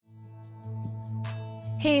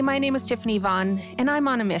Hey, my name is Tiffany Vaughn, and I'm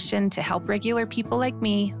on a mission to help regular people like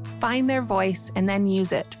me find their voice and then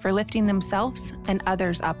use it for lifting themselves and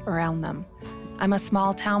others up around them. I'm a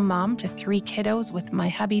small town mom to 3 kiddos with my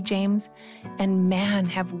hubby James, and man,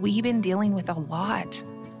 have we been dealing with a lot.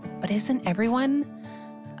 But isn't everyone?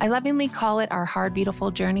 I lovingly call it our hard,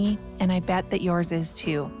 beautiful journey, and I bet that yours is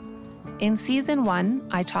too. In season 1,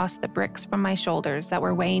 I tossed the bricks from my shoulders that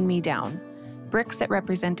were weighing me down. Bricks that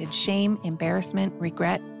represented shame, embarrassment,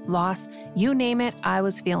 regret, loss, you name it, I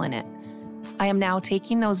was feeling it. I am now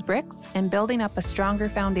taking those bricks and building up a stronger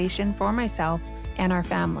foundation for myself and our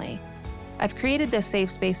family. I've created this safe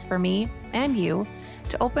space for me and you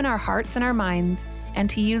to open our hearts and our minds and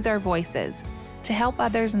to use our voices to help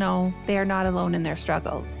others know they are not alone in their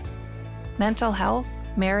struggles. Mental health,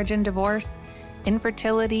 marriage and divorce,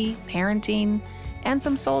 infertility, parenting, and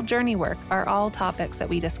some soul journey work are all topics that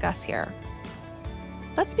we discuss here.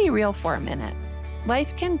 Let's be real for a minute.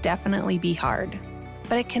 Life can definitely be hard,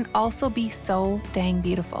 but it can also be so dang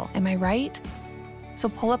beautiful. Am I right? So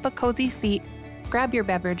pull up a cozy seat, grab your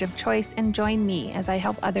beverage of choice, and join me as I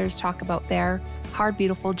help others talk about their hard,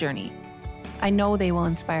 beautiful journey. I know they will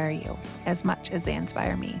inspire you as much as they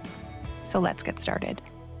inspire me. So let's get started.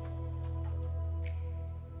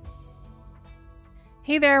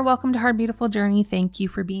 Hey there, welcome to Hard Beautiful Journey. Thank you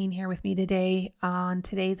for being here with me today. On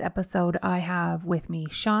today's episode, I have with me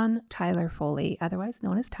Sean Tyler Foley, otherwise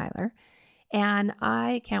known as Tyler, and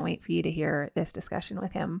I can't wait for you to hear this discussion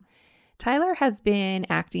with him. Tyler has been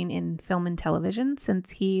acting in film and television since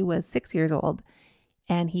he was 6 years old,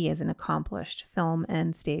 and he is an accomplished film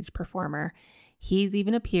and stage performer. He's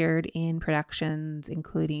even appeared in productions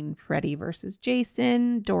including Freddy vs.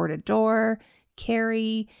 Jason, Door to Door,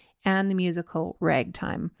 Carrie, and the musical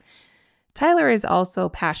Ragtime. Tyler is also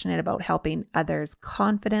passionate about helping others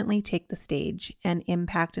confidently take the stage and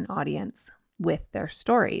impact an audience with their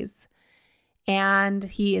stories. And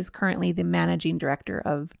he is currently the managing director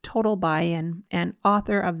of Total Buy-In and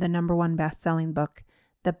author of the #1 best-selling book,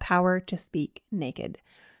 The Power to Speak Naked.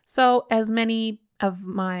 So, as many of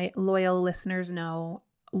my loyal listeners know,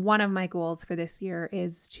 one of my goals for this year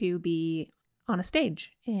is to be on a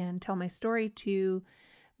stage and tell my story to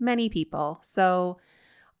many people. So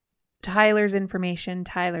Tyler's information,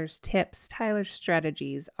 Tyler's tips, Tyler's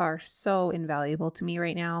strategies are so invaluable to me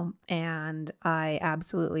right now. And I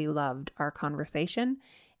absolutely loved our conversation.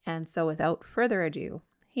 And so without further ado,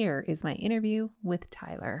 here is my interview with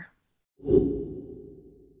Tyler.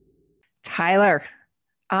 Tyler,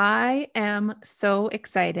 I am so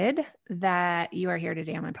excited that you are here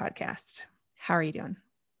today on my podcast. How are you doing?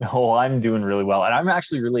 Oh, I'm doing really well. And I'm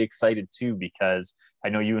actually really excited too, because I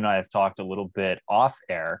know you and I have talked a little bit off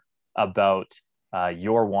air about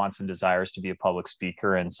your wants and desires to be a public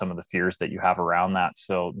speaker and some of the fears that you have around that.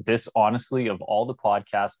 So this, honestly, of all the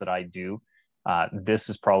podcasts that I do, this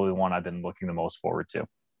is probably the one I've been looking the most forward to.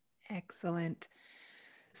 Excellent.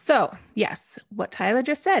 So yes, what Tyler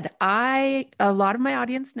just said, a lot of my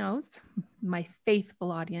audience knows, my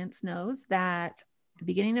faithful audience knows that at the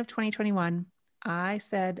beginning of 2021, I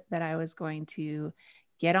said that I was going to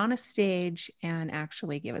get on a stage and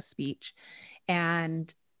actually give a speech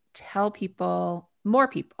and tell people, more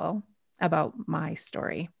people, about my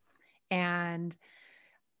story. And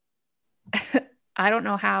I don't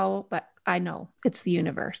know how, but I know it's the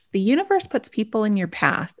universe. The universe puts people in your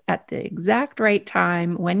path at the exact right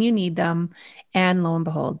time when you need them. And lo and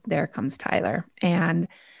behold, there comes Tyler. And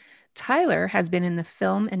Tyler has been in the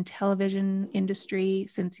film and television industry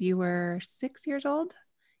since you were 6 years old.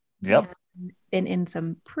 Yep. And been in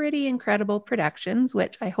some pretty incredible productions,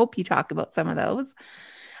 which I hope you talk about some of those.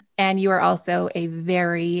 And you are also a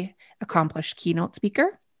very accomplished keynote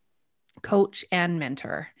speaker, coach, and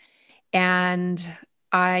mentor. And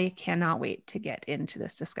I cannot wait to get into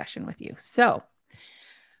this discussion with you. So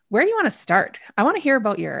where do you want to start? I want to hear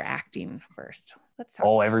about your acting first. Let's talk.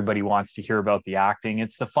 Oh, everybody wants to hear about the acting.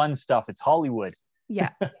 It's the fun stuff. It's Hollywood.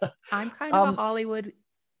 Yeah. I'm kind of a Hollywood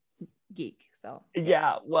geek. So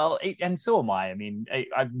yeah, well, and so am I. I mean,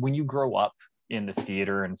 when you grow up in the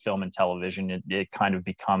theater and film and television, it kind of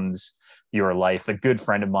becomes your life. A good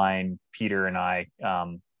friend of mine, Peter, and I,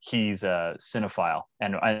 he's a cinephile,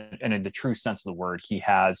 and in the true sense of the word, he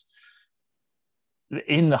has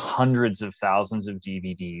in the hundreds of thousands of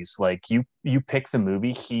DVDs. Like you pick the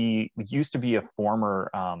movie. He used to be a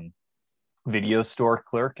former video store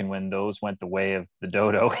clerk, and when those went the way of the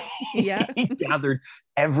dodo, yeah, he gathered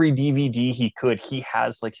every DVD he could. He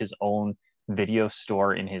has like his own video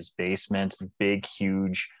store in his basement, big,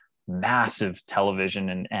 huge massive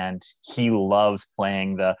television, and he loves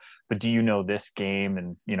playing the but do you know this game?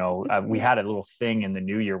 And we had a little thing in the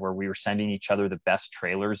new year where we were sending each other the best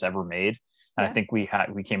trailers ever made, and I think we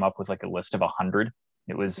came up with like a list of 100.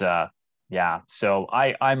 It was so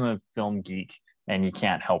I'm a film geek, and you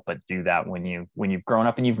can't help but do that when you've grown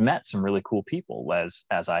up and you've met some really cool people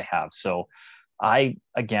as I have. So I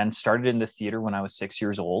again started in the theater when I was 6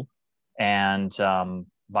 years old, and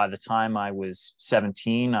by the time I was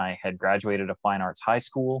 17, I had graduated a fine arts high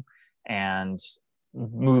school and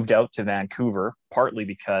moved out to Vancouver, partly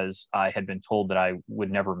because I had been told that I would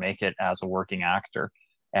never make it as a working actor.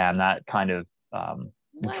 And that kind of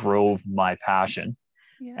drove my passion.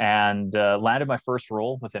 Yeah. And landed my first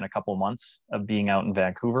role within a couple of months of being out in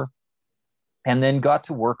Vancouver. And then got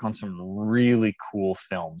to work on some really cool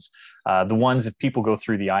films. The ones, if people go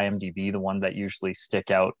through the IMDb, the ones that usually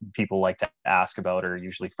stick out, people like to ask about, are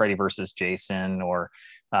usually Freddy versus Jason or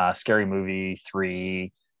Scary Movie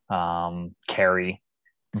 3, Carrie.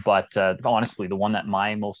 But honestly, the one that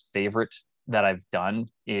my most favorite that I've done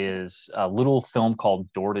is a little film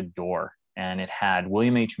called Door to Door. And it had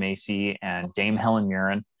William H. Macy and Dame Helen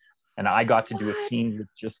Mirren. And I got to do a scene with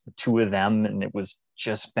just the two of them, and it was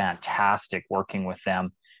just fantastic working with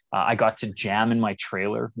them. I got to jam in my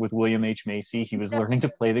trailer with William H. Macy. He was learning to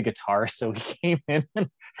play the guitar, so he came in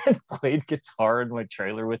and played guitar in my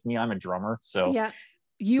trailer with me. I'm a drummer, so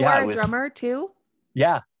you are a drummer too.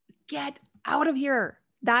 Yeah, get out of here.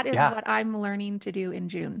 That is what I'm learning to do in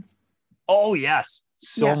June. Oh yes,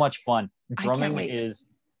 so much fun. Drumming is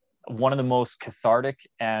one of the most cathartic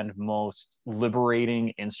and most liberating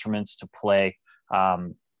instruments to play.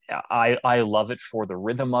 I love it for the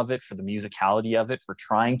rhythm of it, for the musicality of it, for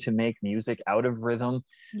trying to make music out of rhythm.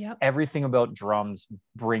 Yep. Everything about drums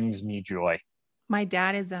brings me joy. My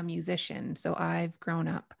dad is a musician, so I've grown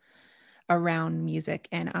up around music,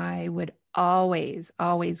 and I would always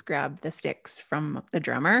grab the sticks from the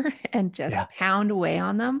drummer and just pound away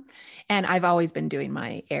on them. And I've always been doing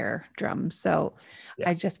my air drums. So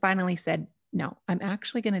I just finally said, no, I'm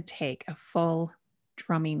actually going to take a full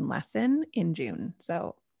drumming lesson in June.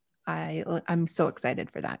 So I'm so excited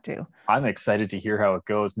for that too. I'm excited to hear how it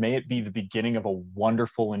goes. May it be the beginning of a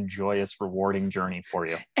wonderful and joyous, rewarding journey for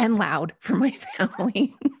you. And loud for my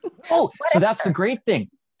family. Oh, so that's the great thing.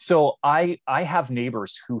 So I have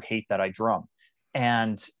neighbors who hate that I drum,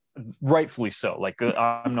 and rightfully so. Like,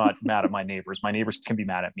 I'm not mad at my neighbors. My neighbors can be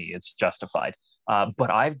mad at me. It's justified. But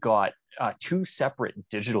I've got two separate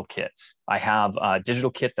digital kits. I have a digital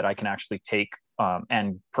kit that I can actually take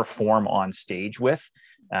and perform on stage with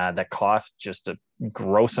that costs just a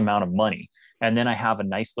gross amount of money. And then I have a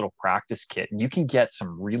nice little practice kit. And you can get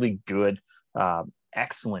some really good,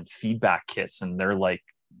 excellent feedback kits. And they're like,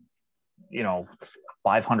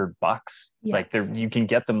 $500. Like you can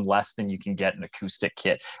get them less than you can get an acoustic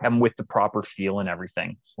kit, and with the proper feel and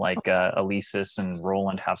everything. Like Alesis and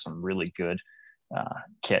Roland have some really good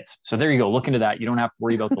kits. So there you go. Look into that. You don't have to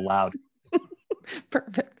worry about the loud.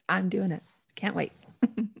 Perfect. I'm doing it. Can't wait.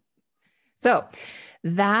 So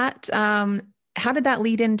that, how did that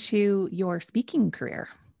lead into your speaking career?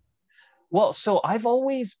 Well, so I've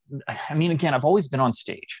always been on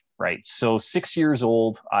stage, right? So 6 years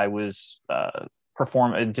old, I was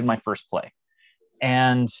did my first play.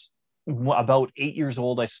 And about 8 years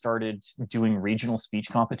old, I started doing regional speech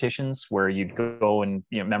competitions where you'd go and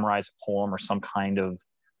memorize a poem or some kind of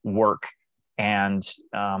work and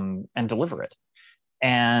deliver it.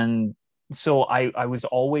 And so I was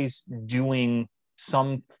always doing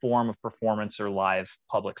some form of performance or live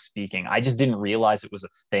public speaking. I just didn't realize it was a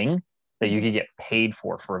thing that you could get paid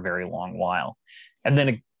for a very long while. And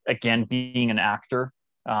then again, being an actor,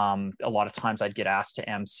 a lot of times I'd get asked to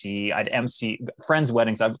MC. I'd MC friends'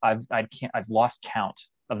 weddings. I've lost count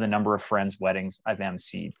of the number of friends' weddings I've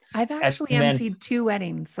MC'd. I've actually MC'd 2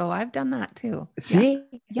 weddings, so I've done that too. See,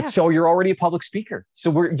 so you're already a public speaker.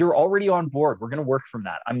 So you're already on board. We're going to work from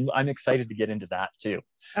that. I'm excited to get into that too.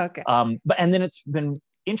 Okay. And then it's been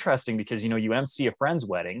interesting because you MC a friend's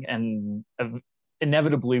wedding, and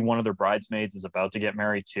inevitably one of their bridesmaids is about to get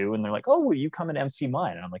married too, and they're like, oh, will you come and MC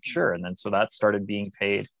mine? And I'm like, sure. And then so that started being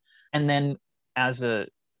paid. And then as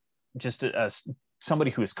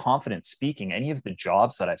somebody who is confident speaking, any of the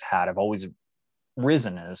jobs that I've had, I've always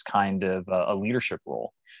risen as kind of a leadership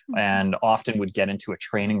role, and often would get into a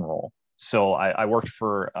training role. So I worked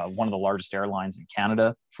for one of the largest airlines in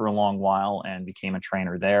Canada for a long while and became a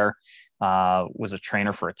trainer there. Was a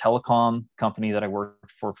trainer for a telecom company that I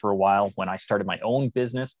worked for a while. When I started my own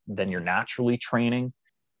business, then you're naturally training.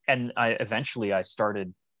 And I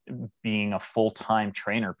started being a full-time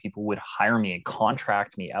trainer, people would hire me and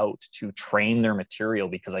contract me out to train their material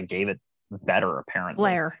because I gave it better, apparently.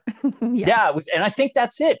 Flair. Yeah. And I think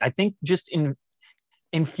that's it. I think just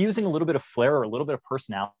infusing a little bit of flair or a little bit of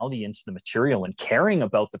personality into the material and caring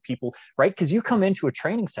about the people, right? Because you come into a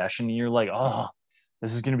training session and you're like, oh,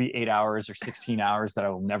 this is going to be 8 hours or 16 hours that I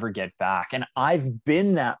will never get back. And I've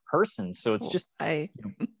been that person. So it's just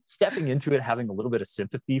stepping into it, having a little bit of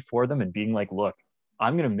sympathy for them and being like, look,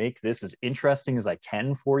 I'm going to make this as interesting as I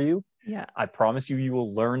can for you. Yeah. I promise you, you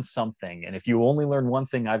will learn something. And if you only learn one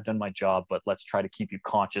thing, I've done my job, but let's try to keep you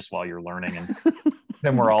conscious while you're learning. And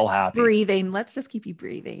then we're all happy. Breathing. Let's just keep you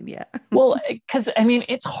breathing. Yeah. Well, because I mean,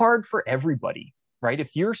 it's hard for everybody, right?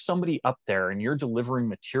 If you're somebody up there and you're delivering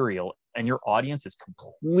material and your audience is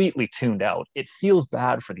completely tuned out, it feels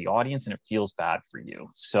bad for the audience and it feels bad for you.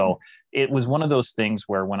 So it was one of those things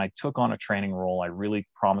where when I took on a training role, I really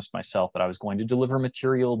promised myself that I was going to deliver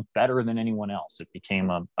material better than anyone else. It became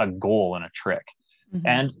a goal and a trick. Mm-hmm.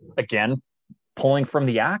 And again, pulling from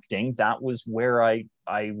the acting, that was where I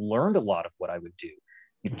learned a lot of what I would do.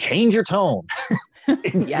 You change your tone,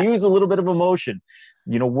 infuse a little bit of emotion,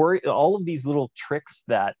 all of these little tricks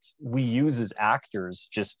that we use as actors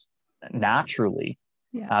just naturally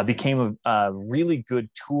became a really good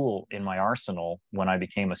tool in my arsenal when I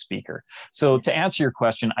became a speaker. So to answer your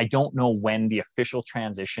question, I don't know when the official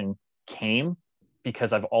transition came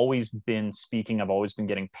because I've always been speaking. I've always been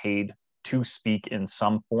getting paid to speak in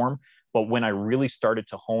some form. But when I really started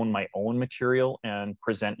to hone my own material and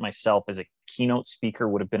present myself as a keynote speaker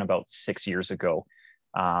would have been about 6 years ago.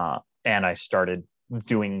 And I started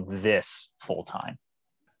doing this full time.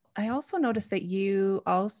 I also noticed that you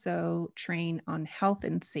also train on health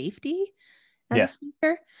and safety as a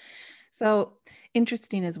speaker. So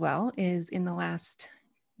interesting as well is in the last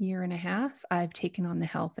year and a half, I've taken on the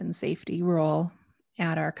health and safety role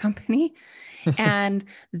at our company. And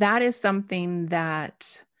that is something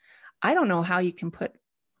that I don't know how you can put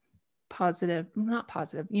not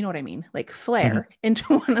positive, you know what I mean? Like flair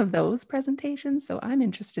into one of those presentations. So I'm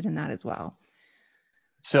interested in that as well.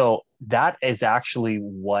 So that is actually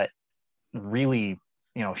what really,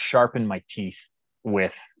 sharpened my teeth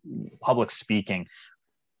with public speaking.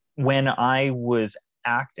 When I was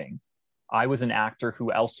acting, I was an actor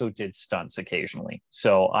who also did stunts occasionally.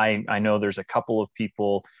 So I know there's a couple of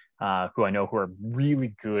people who I know who are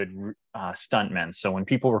really good stuntmen. So when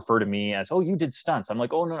people refer to me as, oh, you did stunts, I'm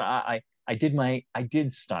like, oh, no, I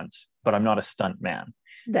did stunts, but I'm not a stunt man.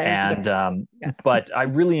 But I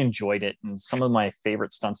really enjoyed it. And some of my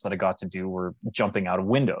favorite stunts that I got to do were jumping out of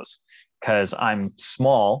windows because I'm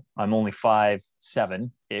small. I'm only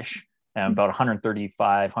 5'7"-ish and about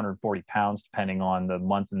 135, 140 pounds, depending on the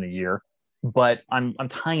month and the year. But I'm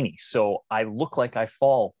tiny. So I look like I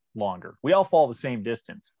fall longer. We all fall the same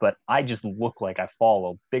distance, but I just look like I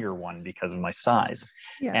fall a bigger one because of my size.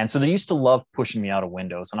 Yeah. And so they used to love pushing me out of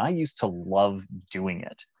windows and I used to love doing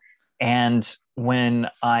it. And when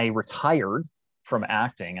I retired from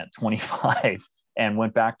acting at 25 and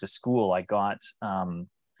went back to school, I got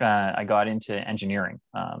into engineering,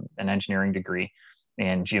 an engineering degree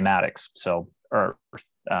in geomatics. So earth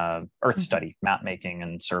study, map making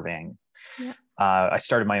and surveying. Yeah. I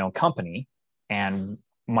started my own company and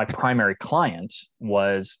my primary client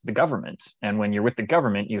was the government. And when you're with the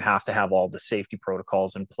government, you have to have all the safety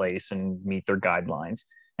protocols in place and meet their guidelines.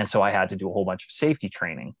 And so I had to do a whole bunch of safety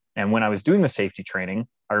training. And when I was doing the safety training,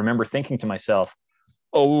 I remember thinking to myself,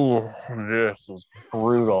 oh, this is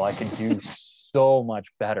brutal. I could do so much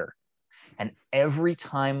better. And every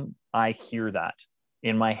time I hear that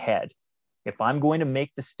in my head, if I'm going to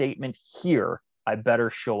make the statement here, I better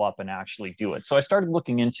show up and actually do it. So I started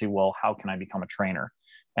looking into, well, how can I become a trainer?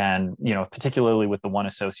 And, particularly with the One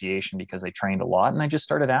Association, because they trained a lot. And I just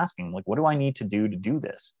started asking, like, what do I need to do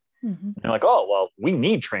this? Mm-hmm. And they're like, oh, well, we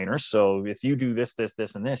need trainers. So if you do this, this,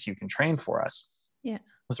 this, and this, you can train for us. Yeah. It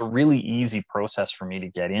was a really easy process for me to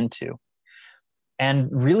get into. And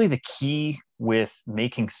really the key with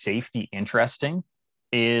making safety interesting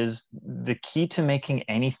is the key to making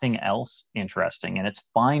anything else interesting. And it's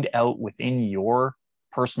find out within your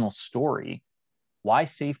personal story why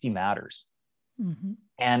safety matters. Mm-hmm.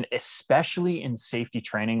 And especially in safety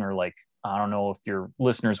training, or like, I don't know if your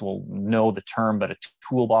listeners will know the term, but a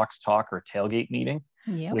toolbox talk or a tailgate meeting,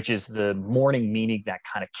 which is the morning meeting that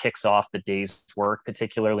kind of kicks off the day's work,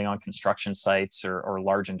 particularly on construction sites or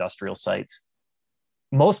large industrial sites.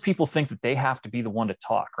 Most people think that they have to be the one to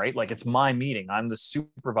talk, right? Like it's my meeting. I'm the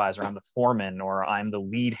supervisor, I'm the foreman, or I'm the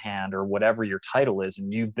lead hand, or whatever your title is.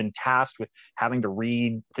 And you've been tasked with having to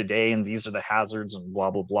read today, and these are the hazards and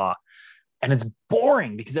blah, blah, blah. And it's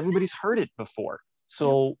boring because everybody's heard it before.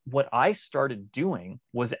 So what I started doing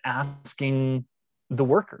was asking the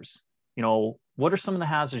workers, what are some of the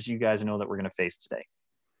hazards you guys know that we're going to face today?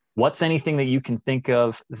 What's anything that you can think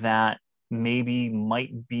of that maybe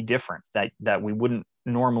might be different that we wouldn't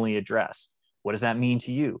normally address? What does that mean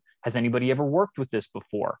to you? Has anybody ever worked with this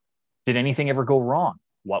before? Did anything ever go wrong?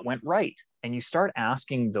 What went right? And you start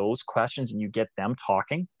asking those questions and you get them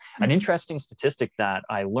talking. Mm-hmm. An interesting statistic that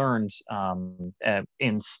I learned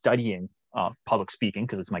in studying public speaking,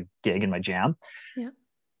 because it's my gig and my jam. Yeah.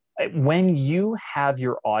 When you have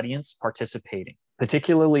your audience participating,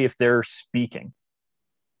 particularly if they're speaking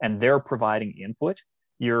and they're providing input,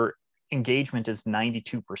 your engagement is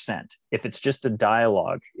 92%. If it's just a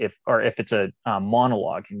dialogue, if it's a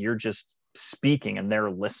monologue and you're just speaking and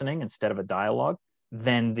they're listening instead of a dialogue,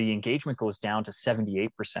 then the engagement goes down to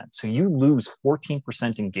 78%. So you lose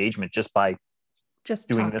 14% engagement just by doing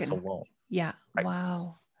talking. This alone. Yeah. Right?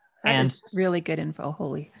 Wow. That is really good info,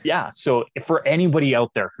 Holy. Yeah. So for anybody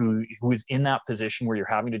out there who is in that position where you're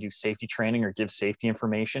having to do safety training or give safety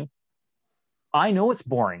information, I know it's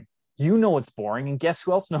boring. You know it's boring. And guess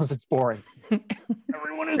who else knows it's boring?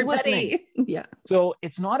 Everyone is listening. Yeah. So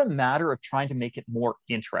it's not a matter of trying to make it more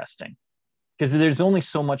interesting, because there's only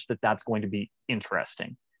so much that's going to be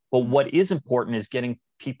interesting. But what is important is getting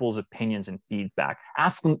people's opinions and feedback.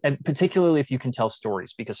 Ask them, and particularly if you can tell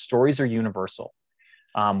stories, because stories are universal.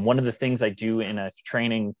 One of the things I do in a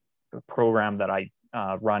training program that I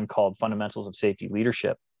run called Fundamentals of Safety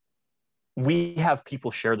Leadership, we have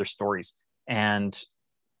people share their stories. And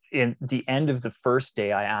in the end of the first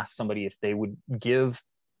day, I asked somebody if they would give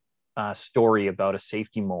a story about a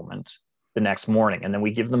safety moment the next morning. And then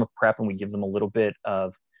we give them a prep and we give them a little bit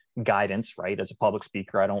of guidance, right? As a public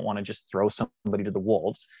speaker, I don't want to just throw somebody to the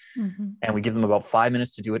wolves. Mm-hmm. And we give them about 5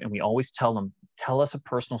 minutes to do it. And we always tell them, tell us a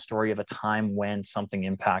personal story of a time when something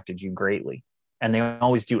impacted you greatly. And they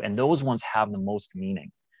always do. And those ones have the most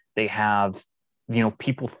meaning. They have,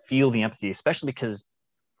 people feel the empathy, especially because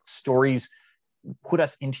stories put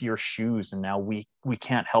us into your shoes. And now we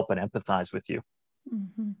can't help but empathize with you.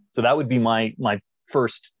 Mm-hmm. So that would be my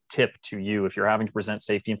first tip to you. If you're having to present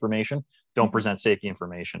safety information, don't present safety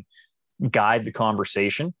information. Guide the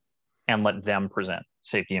conversation and let them present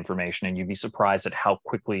safety information. And you'd be surprised at how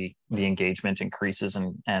quickly the engagement increases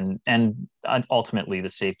and ultimately the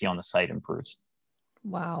safety on the site improves.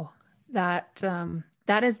 Wow. That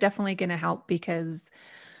is definitely going to help, because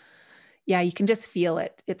you can just feel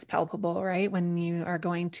it. It's palpable, right? When you are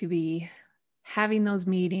going to be having those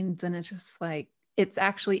meetings, and it's just like,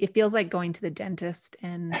 it feels like going to the dentist.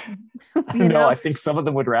 And I think some of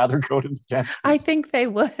them would rather go to the dentist. I think they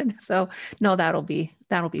would. So no, that'll be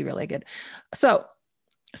really good. So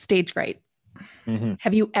stage fright. Mm-hmm.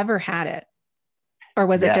 Have you ever had it? Or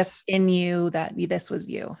was it just in you that this was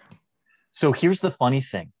you? So here's the funny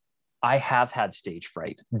thing. I have had stage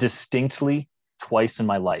fright distinctly twice in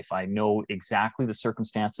my life. I know exactly the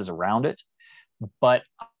circumstances around it, but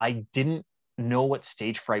I didn't know what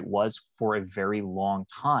stage fright was for a very long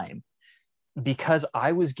time, because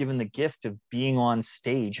I was given the gift of being on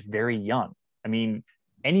stage very young. I mean,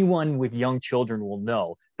 anyone with young children will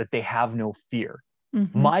know that they have no fear.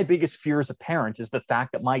 Mm-hmm. My biggest fear as a parent is the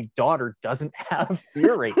fact that my daughter doesn't have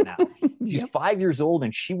fear right now. She's 5 years old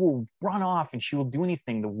and she will run off and she will do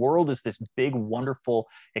anything. The world is this big, wonderful,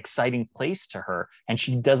 exciting place to her, and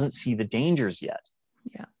she doesn't see the dangers yet.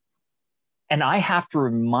 Yeah. And I have to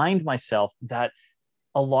remind myself that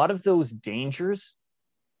a lot of those dangers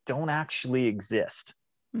don't actually exist,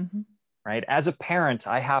 mm-hmm. right? As a parent,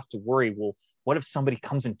 I have to worry, well, what if somebody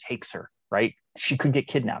comes and takes her, right? She could get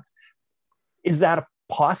kidnapped. Is that a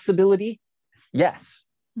possibility? Yes.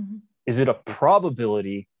 Mm-hmm. Is it a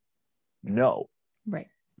probability? No. Right.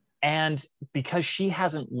 And because she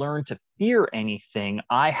hasn't learned to fear anything,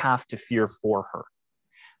 I have to fear for her.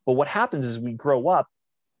 But what happens is we grow up,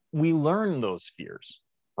 we learn those fears,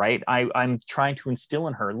 right? I'm trying to instill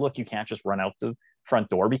in her, look, you can't just run out the front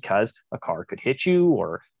door because a car could hit you,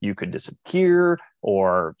 or you could disappear,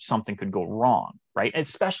 or something could go wrong, right?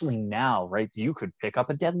 Especially now, right? You could pick up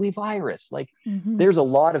a deadly virus. Like mm-hmm. there's a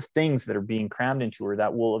lot of things that are being crammed into her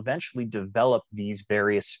that will eventually develop these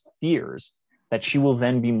various fears that she will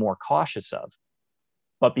then be more cautious of.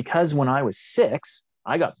 But because when I was 6,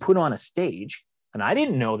 I got put on a stage, and I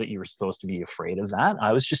didn't know that you were supposed to be afraid of that.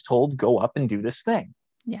 I was just told, go up and do this thing.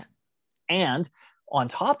 Yeah. And on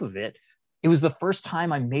top of it, it was the first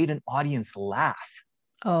time I made an audience laugh.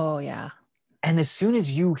 Oh, yeah. And as soon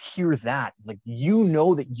as you hear that, like, you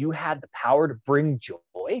know that you had the power to bring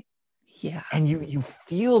joy. Yeah. And you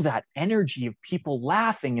feel that energy of people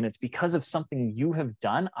laughing, and it's because of something you have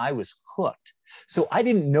done. I was hooked. So I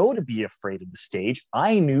didn't know to be afraid of the stage.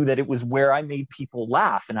 I knew that it was where I made people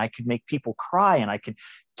laugh, and I could make people cry, and I could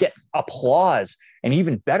get applause. And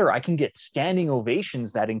even better, I can get standing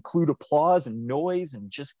ovations that include applause and noise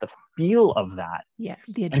and just the feel of that. Yeah.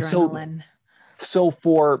 The And adrenaline. so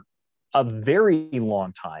for a very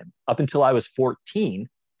long time, up until I was 14,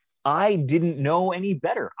 I didn't know any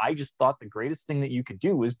better. I just thought the greatest thing that you could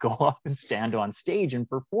do was go up and stand on stage and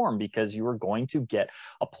perform, because you were going to get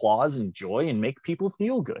applause and joy and make people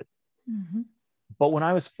feel good. Mm-hmm. But when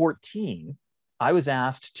I was 14, I was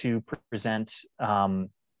asked to present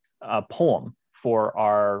a poem for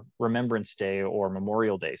our Remembrance Day or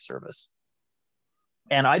Memorial Day service.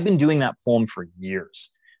 And I'd been doing that poem for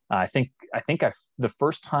years. I think the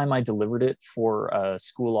first time I delivered it for a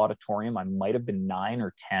school auditorium, I might have been 9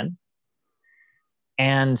 or 10.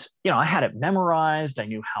 And, I had it memorized. I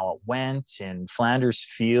knew how it went in Flanders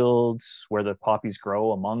Fields, where the poppies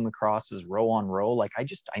grow among the crosses, row on row. Like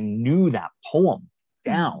I knew that poem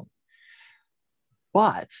down. Mm-hmm.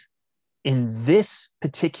 But in this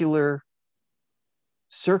particular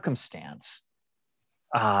circumstance,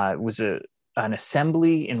 it was an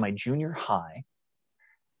assembly in my junior high.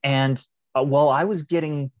 And while I was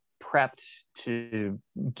getting prepped to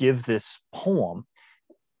give this poem,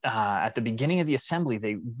 at the beginning of the assembly,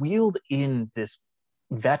 they wheeled in this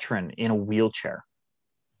veteran in a wheelchair.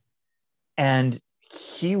 And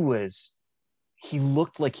he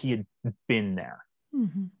looked like he had been there.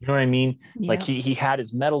 Mm-hmm. You know what I mean? Yep. Like he had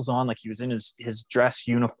his medals on, like he was in his dress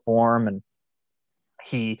uniform, and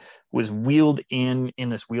he was wheeled in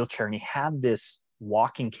this wheelchair, and he had this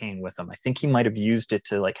walking cane with him. I think he might have used it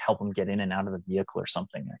to like help him get in and out of the vehicle or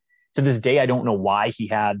something. To this day, I don't know why he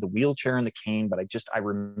had the wheelchair and the cane, but I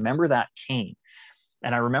remember that cane.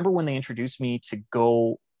 And I remember when they introduced me to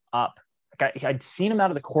go up, like I'd seen him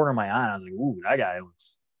out of the corner of my eye, and I was like, ooh, that guy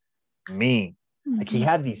looks mean. Mm-hmm. Like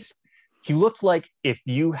he looked like if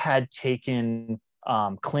you had taken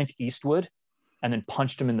Clint Eastwood and then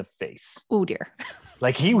punched him in the face. Oh dear.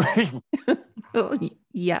 Like he oh,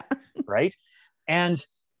 yeah. Right. And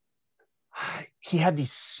he had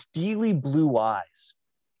these steely blue eyes.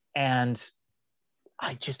 And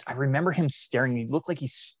I remember him staring. He looked like he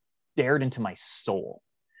stared into my soul.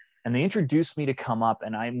 And they introduced me to come up,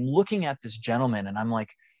 and I'm looking at this gentleman, and I'm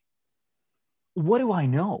like, what do I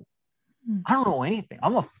know? I don't know anything.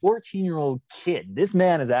 I'm a 14-year-old kid. This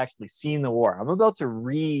man has actually seen the war. I'm about to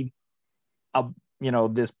read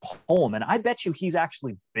this poem, and I bet you he's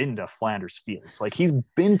actually been to Flanders Fields. Like he's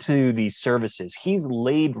been to these services. He's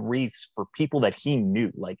laid wreaths for people that he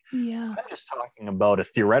knew. Like, yeah. I'm just talking about a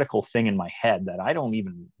theoretical thing in my head that I don't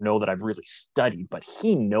even know that I've really studied, but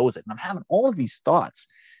he knows it. And I'm having all of these thoughts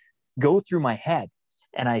go through my head,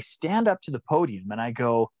 and I stand up to the podium and I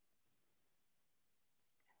go,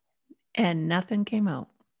 and nothing came out.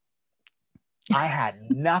 I had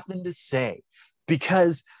nothing to say,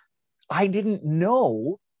 because I didn't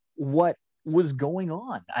know what was going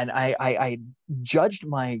on. And I judged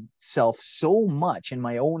myself so much in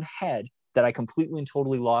my own head that I completely and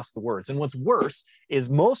totally lost the words. And what's worse is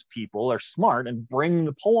most people are smart and bring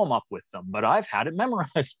the poem up with them, but I've had it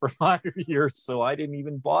memorized for 5 years, so I didn't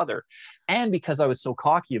even bother. And because I was so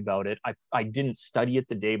cocky about it, I didn't study it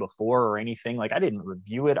the day before or anything. Like I didn't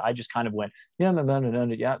review it. I just kind of went, yeah,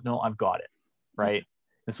 no, I've got it. Right.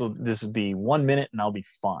 This would be 1 minute and I'll be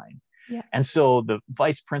fine. Yeah. And so the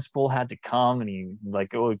vice principal had to come, and he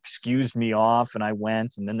excused me off, and I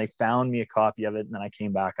went, and then they found me a copy of it, and then I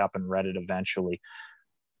came back up and read it eventually.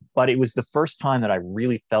 But it was the first time that I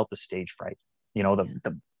really felt the stage fright,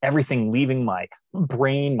 the everything leaving my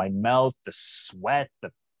brain, my mouth, the sweat,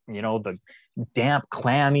 the damp,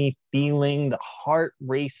 clammy feeling, the heart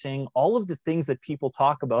racing, all of the things that people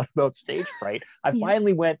talk about stage fright. I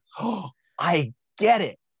finally went, oh, I get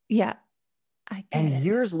it. Yeah. And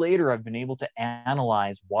years later, I've been able to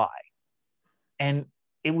analyze why. And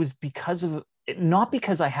it was not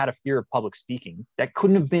because I had a fear of public speaking. That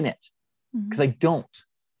couldn't have been it, because I don't.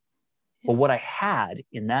 Yeah. But what I had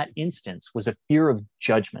in that instance was a fear of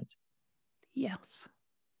judgment. Yes.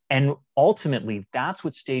 And ultimately, that's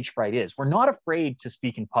what stage fright is. We're not afraid to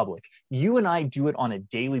speak in public. You and I do it on a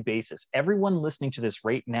daily basis. Everyone listening to this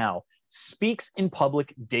right now speaks in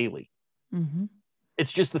public daily. Mm-hmm.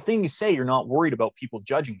 It's just the thing you say, you're not worried about people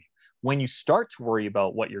judging you. When you start to worry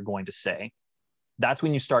about what you're going to say, that's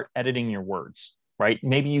when you start editing your words, right?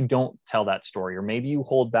 Maybe you don't tell that story, or maybe you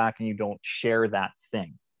hold back and you don't share that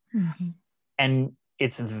thing. Mm-hmm. And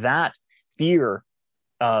it's that fear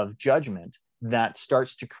of judgment that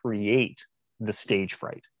starts to create the stage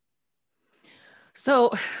fright.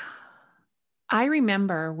 So I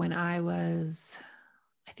remember when I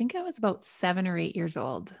think I was about 7 or 8 years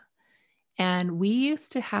old, and we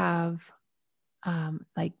used to have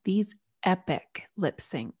like these epic lip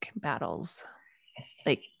sync battles,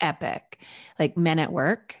 like epic, like Men at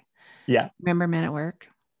Work. Yeah. Remember Men at Work?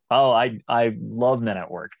 Oh, I love Men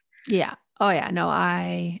at Work. Yeah. Oh yeah. No,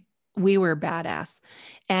 we were badass.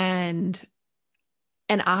 And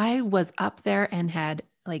I was up there and had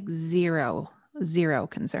like zero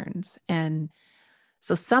concerns. And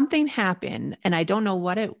so something happened, and I don't know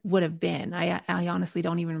what it would have been. I honestly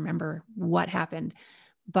don't even remember what happened,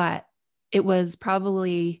 but it was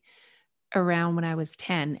probably around when I was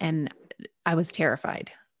 10, and I was terrified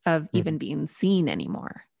of even being seen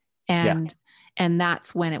anymore. Yeah. And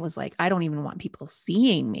that's when it was like, I don't even want people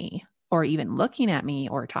seeing me or even looking at me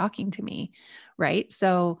or talking to me. Right.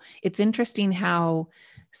 So it's interesting how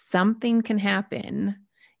something can happen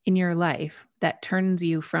in your life that turns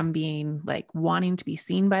you from being like wanting to be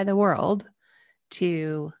seen by the world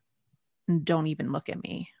to don't even look at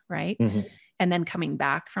me. Right. Mm-hmm. And then coming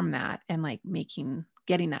back from that and like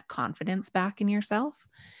getting that confidence back in yourself.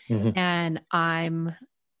 Mm-hmm. And I'm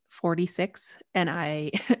 46 and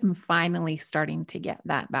I am finally starting to get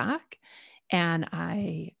that back. And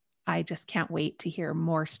I just can't wait to hear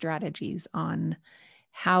more strategies on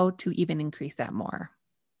how to even increase that more.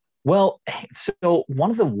 Well, so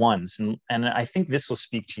one of the ones, and I think this will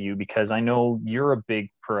speak to you because I know you're a big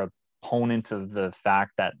proponent of the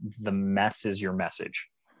fact that the mess is your message.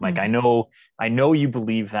 Like Mm-hmm. I know you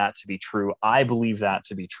believe that to be true. I believe that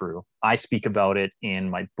to be true. I speak about it in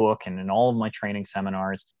my book and in all of my training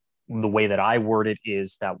seminars. The way that I word it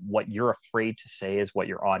is that what you're afraid to say is what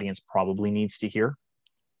your audience probably needs to hear.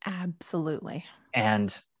 Absolutely.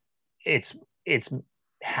 And it's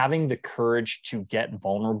having the courage to get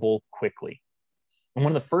vulnerable quickly. And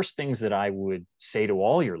one of the first things that I would say to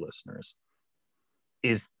all your listeners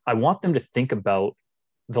is I want them to think about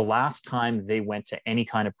the last time they went to any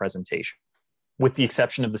kind of presentation, with the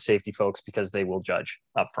exception of the safety folks, because they will judge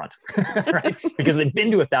up front, right? Because they've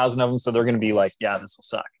been to 1,000 of them. So they're going to be like, yeah, this will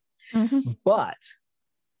suck. Mm-hmm. But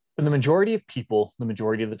for the majority of people, the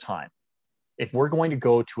majority of the time, if we're going to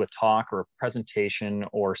go to a talk or a presentation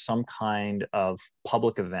or some kind of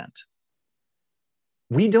public event,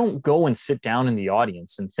 we don't go and sit down in the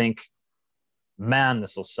audience and think, man,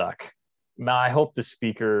 this will suck. I hope the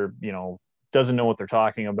speaker, doesn't know what they're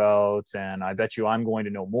talking about. And I bet you I'm going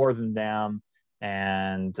to know more than them.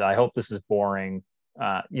 And I hope this is boring.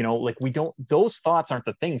 Like those thoughts aren't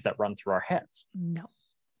the things that run through our heads. No.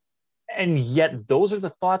 And yet those are the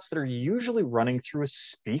thoughts that are usually running through a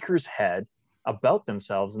speaker's head about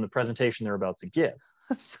themselves in the presentation they're about to give.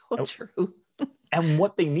 That's so true. And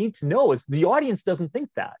what they need to know is the audience doesn't think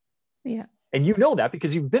that. Yeah. And you know that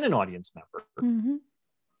because you've been an audience member. Mm-hmm.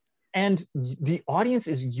 And the audience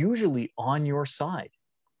is usually on your side.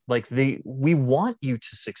 Like we want you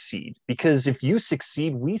to succeed, because if you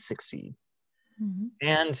succeed, we succeed. Mm-hmm.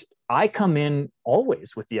 And I come in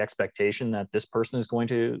always with the expectation that this person is going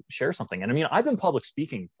to share something. And I mean, I've been public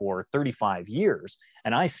speaking for 35 years,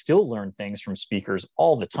 and I still learn things from speakers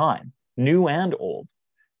all the time, new and old,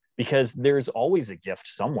 because there's always a gift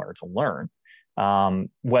somewhere to learn,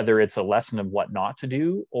 whether it's a lesson of what not to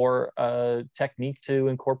do or a technique to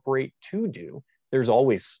incorporate to do. There's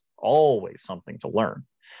always something to learn.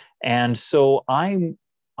 And so I'm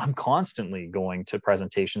constantly going to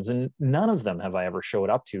presentations, and none of them have I ever showed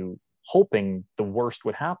up to hoping the worst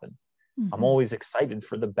would happen. Mm-hmm. I'm always excited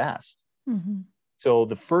for the best. Mm-hmm. So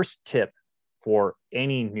the first tip for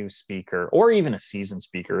any new speaker or even a seasoned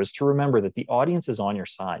speaker is to remember that the audience is on your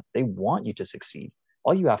side. They want you to succeed.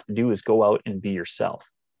 All you have to do is go out and be yourself.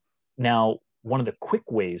 Now, one of the quick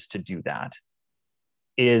ways to do that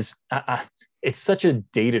is it's such a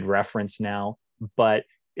dated reference now, but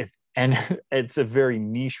and it's a very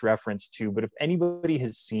niche reference too, but if anybody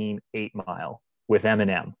has seen 8 Mile with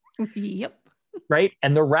Eminem, Yep. right?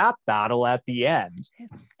 And the rap battle at the end,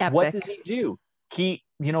 It's epic. what does he do?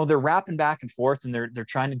 They're rapping back and forth, and they're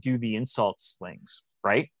trying to do the insult slings,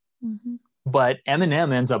 right? Mm-hmm. But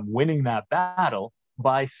Eminem ends up winning that battle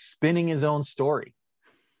by spinning his own story,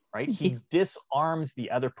 right? He disarms the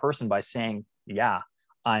other person by saying, yeah,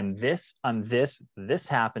 I'm this, this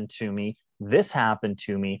happened to me,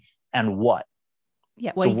 and what?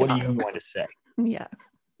 Yeah. So what are you going to say? Yeah.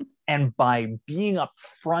 And by being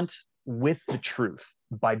upfront with the truth,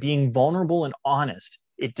 by being vulnerable and honest,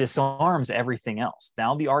 it disarms everything else.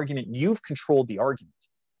 Now you've controlled the argument.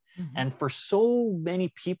 Mm-hmm. And for so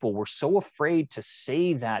many people, we're so afraid to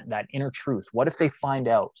say that inner truth. What if they find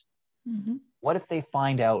out? Mm-hmm. What if they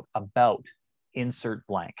find out about insert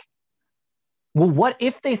blank? Well, what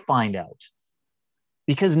if they find out?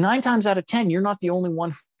 Because 9 times out of 10, you're not the only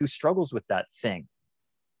one who struggles with that thing,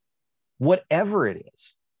 whatever it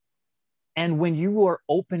is. And when you are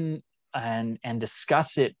open and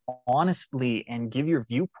discuss it honestly and give your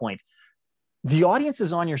viewpoint, the audience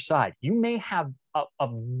is on your side. You may have a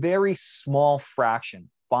very small fraction,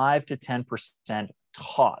 5 to 10%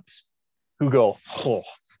 tops, who go, oh,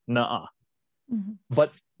 nah. Mm-hmm.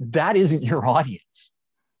 But that isn't your audience.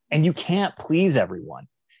 And you can't please everyone.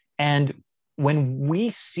 And when we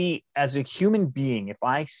see, as a human being, if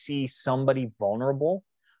I see somebody vulnerable,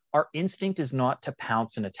 our instinct is not to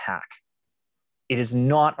pounce and attack. It is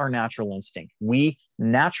not our natural instinct. We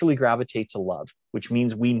naturally gravitate to love, which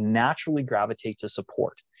means we naturally gravitate to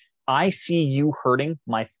support. I see you hurting.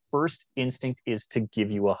 My first instinct is to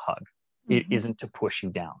give you a hug. Mm-hmm. It isn't to push you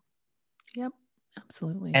down. Yep,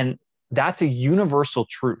 absolutely. And that's a universal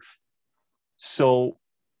truth. So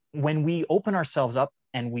when we open ourselves up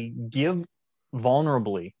and we give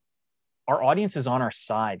vulnerably, our audience is on our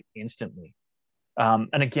side instantly. And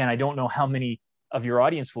again, I don't know how many of your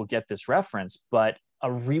audience will get this reference, but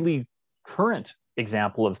a really current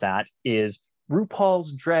example of that is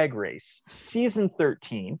RuPaul's Drag Race, season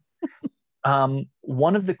 13.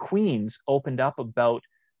 One of the queens opened up about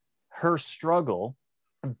her struggle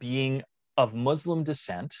being of Muslim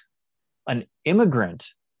descent, an immigrant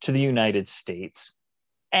to the United States,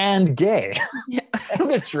 and gay,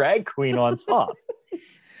 and a drag queen on top.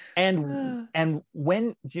 And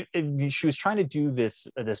when she was trying to do this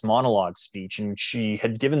monologue speech, and she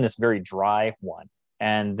had given this very dry one,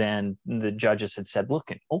 and then the judges had said,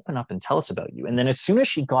 look, open up and tell us about you. And then as soon as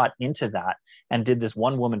she got into that and did this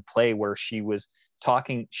one woman play where she was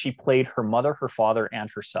talking, she played her mother, her father, and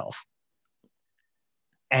herself.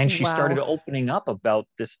 And she started opening up about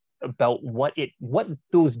this, about what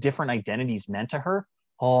those different identities meant to her.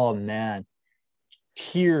 Oh man,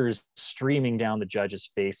 tears streaming down the judges'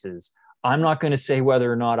 faces. I'm not going to say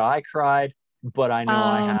whether or not I cried, but I know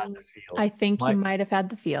I had the feels. I think you might have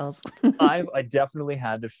had the feels. I definitely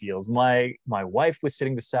had the feels. My wife was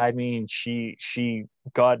sitting beside me, and she,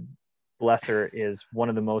 God bless her, is one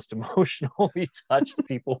of the most emotionally touched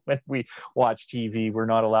people when we watch TV. We're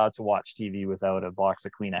not allowed to watch TV without a box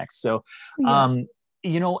of Kleenex. So,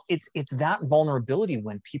 it's that vulnerability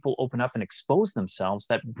when people open up and expose themselves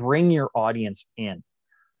that bring your audience in.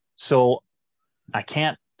 So I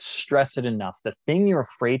can't stress it enough. The thing you're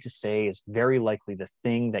afraid to say is very likely the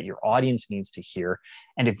thing that your audience needs to hear.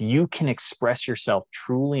 And if you can express yourself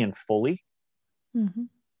truly and fully, mm-hmm.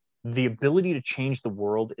 the ability to change the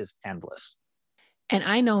world is endless. And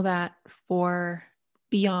I know that for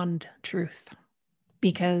Beyond Truth,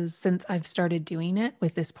 because since I've started doing it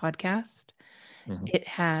with this podcast, mm-hmm. it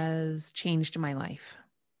has changed my life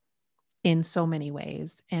in so many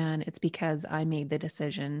ways. And it's because I made the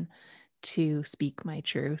decision to speak my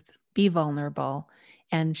truth, be vulnerable,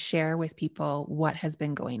 and share with people what has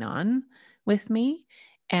been going on with me.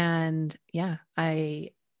 And yeah,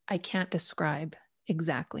 I can't describe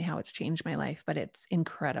exactly how it's changed my life, but it's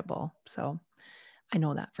incredible. So I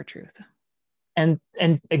know that for truth. And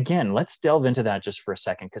again, let's delve into that just for a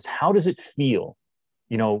second, because how does it feel?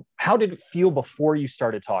 How did it feel before you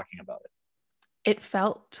started talking about it? It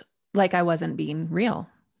felt like I wasn't being real.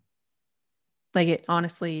 Like it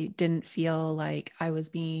honestly didn't feel like I was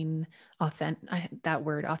being authentic, that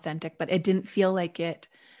word authentic, but it didn't feel like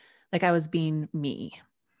I was being me.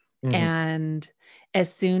 Mm-hmm. And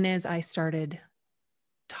as soon as I started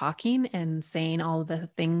talking and saying all the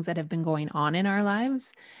things that have been going on in our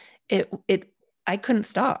lives, I couldn't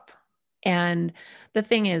stop. And the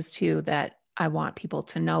thing is too, that I want people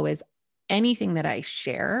to know is anything that I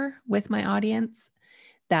share with my audience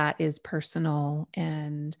that is personal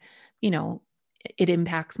and, it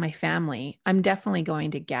impacts my family, I'm definitely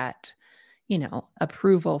going to get,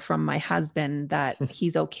 approval from my husband that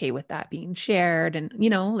he's okay with that being shared. And,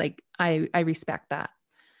 I respect that,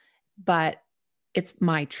 but it's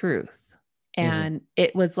my truth. And mm-hmm.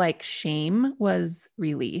 it was like shame was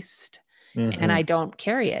released, mm-hmm. and I don't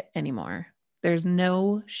carry it anymore. There's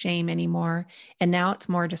no shame anymore. And now it's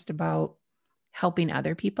more just about helping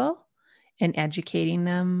other people and educating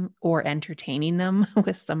them or entertaining them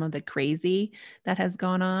with some of the crazy that has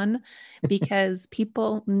gone on, because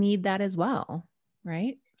people need that as well.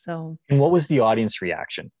 Right. So. And what was the audience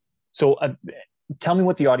reaction? So tell me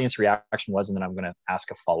what the audience reaction was, and then I'm going to ask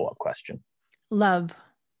a follow-up question. Love.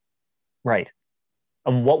 Right.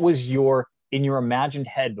 And what was in your imagined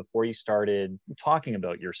head before you started talking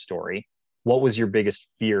about your story, what was your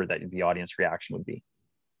biggest fear that the audience reaction would be?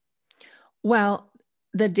 Well,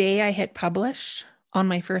 the day I hit publish On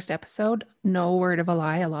my first episode, no word of a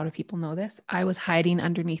lie, a lot of people know this, I was hiding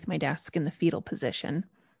underneath my desk in the fetal position.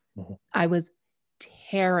 Mhm. I was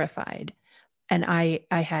terrified, and I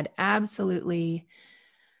had absolutely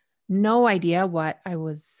no idea what I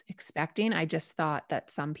was expecting. I just thought that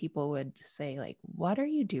some people would say, like, what are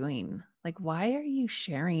you doing? Like, why are you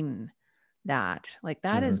sharing that? Like,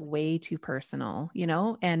 that is way too personal, you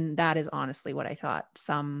know? And that is honestly what I thought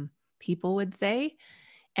some people would say.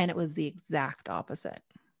 And it was the exact opposite.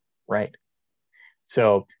 Right.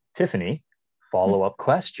 So, Tiffany, follow-up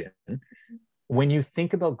question. When you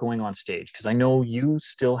think about going on stage, because I know you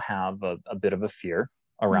still have a bit of a fear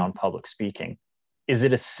around public speaking, is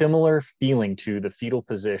it a similar feeling to the fetal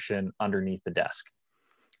position underneath the desk?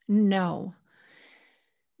 No.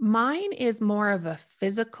 Mine is more of a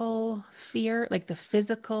physical fear, like the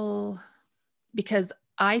physical, because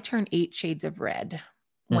I turn 8 shades of red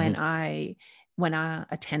when Mm-hmm. when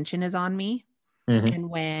attention is on me,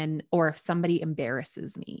 Mm-hmm. and or if somebody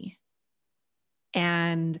embarrasses me.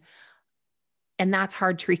 And that's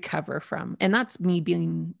hard to recover from. And that's me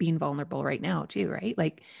being vulnerable right now too, right?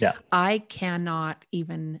 Like, Yeah. I cannot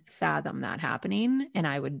even fathom that happening, and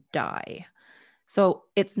I would die. So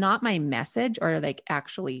it's not my message or like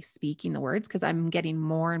actually speaking the words, because I'm getting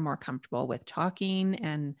more and more comfortable with talking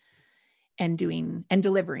and doing and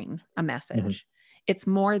delivering a Mm-hmm. message. It's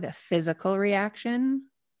more the physical reaction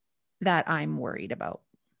that I'm worried about.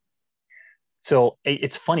 So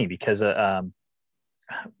it's funny because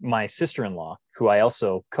my sister-in-law, who I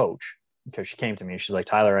also coach, because she came to me, she's like,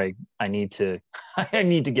 Tyler, I need to I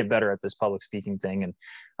need to get better at this public speaking thing, and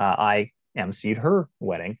I emceed her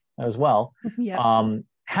wedding as well. Yeah.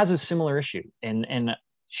 Has a similar issue, and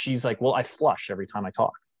she's like, well, I flush every time I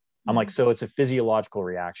talk. I'm like, Mm. so it's a physiological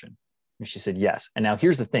reaction. And she said, yes. And now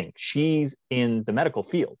here's the thing, she's in the medical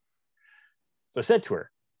field. So I said to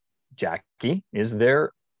her, Jackie, is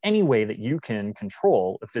there any way that you can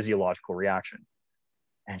control a physiological reaction?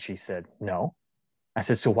 And she said, no. I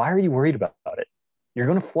said, so why are you worried about it? You're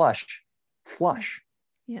going to flush,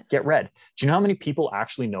 Yeah. get red. Do you know how many people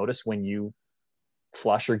actually notice when you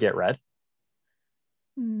flush or get red?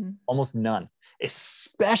 Mm. Almost none,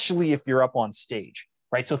 especially if you're up on stage,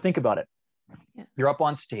 right? So think about it. Yeah. You're up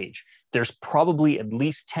on stage. There's probably at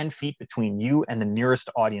least 10 feet between you and the nearest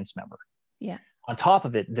audience member. Yeah. On top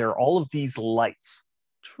of it, there are all of these lights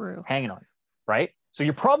True. hanging on you, right? So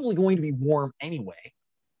you're probably going to be warm anyway.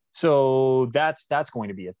 So that's going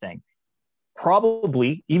to be a thing.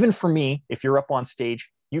 Probably, even for me, if you're up on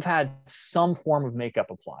stage, you've had some form of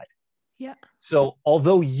makeup applied. Yeah. So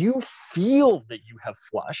although you feel that you have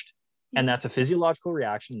flushed, and Yeah. that's a physiological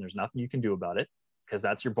reaction, there's nothing you can do about it, because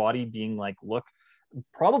that's your body being like, look,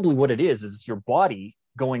 probably what it is your body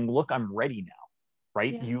going, look, I'm ready now,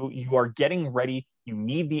 right? Yeah. You are getting ready. You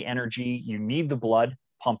need the energy. You need the blood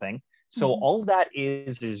pumping. So Mhm. all of that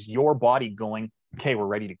is your body going, okay, we're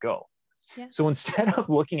ready to go. Yeah. So instead of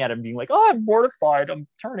looking at it and being like, oh, I'm mortified, I'm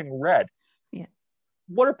turning red. Yeah.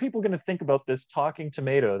 What are people going to think about this talking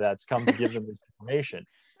tomato that's come to give them this information?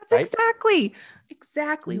 That's Right?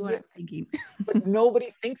 exactly what I'm thinking. But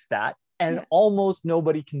nobody thinks that, and Yeah. almost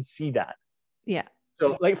nobody can see that. Yeah.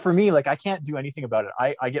 So like for me, like I can't do anything about it.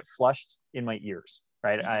 I get flushed in my ears,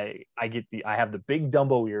 right? Yeah. I have the big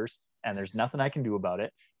Dumbo ears, and there's nothing I can do about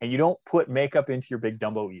it. And you don't put makeup into your big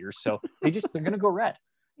Dumbo ears, so they're gonna go red.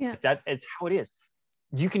 Yeah. Like that, it's how it is.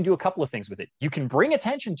 You can do a couple of things with it. You can bring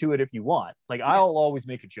attention to it if you want. Like Yeah. I'll always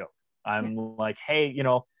make a joke. Yeah. I'm like, hey,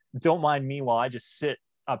 don't mind me while I just sit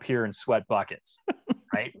up here and sweat buckets,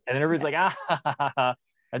 right? And then everybody's like, ah,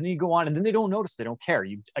 and then you go on, and then they don't notice, they don't care.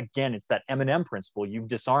 Again, it's that Eminem principle. You've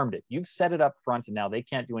disarmed it. You've set it up front, and now they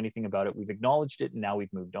can't do anything about it. We've acknowledged it, and now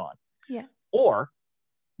we've moved on. Yeah. Or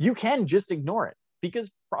you can just ignore it,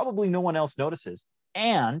 because probably no one else notices.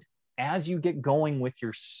 And as you get going with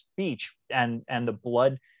your speech, and the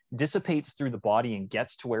blood dissipates through the body and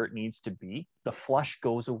gets to where it needs to be, the flush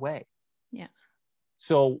goes away. Yeah.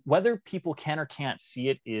 So whether people can or can't see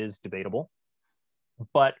it is debatable,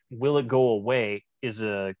 but will it go away is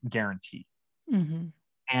a guarantee. Mm-hmm.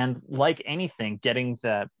 And like anything, getting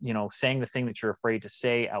that, saying the thing that you're afraid to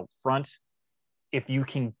say out front, if you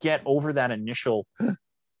can get over that initial,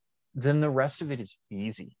 then the rest of it is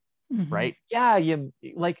easy, Mm-hmm. right? Yeah,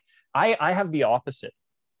 I have the opposite.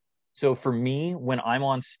 So for me, when I'm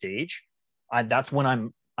on stage, that's when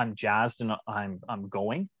I'm jazzed and I'm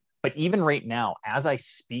going. But even right now, as I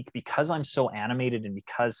speak, because I'm so animated and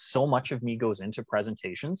because so much of me goes into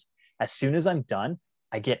presentations, as soon as I'm done,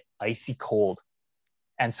 I get icy cold.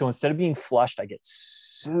 And so instead of being flushed, I get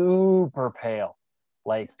super pale.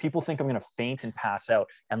 Like people think I'm going to faint and pass out.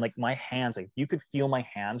 And like my hands, like you could feel my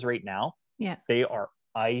hands right now, Yeah. They are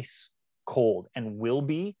ice cold and will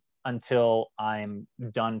be until I'm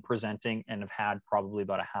done presenting and have had probably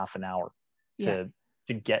about a half an hour to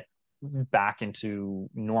get back into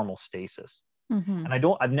normal stasis. Mm-hmm.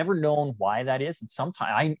 And I've never known why that is. And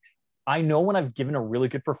sometimes I know when I've given a really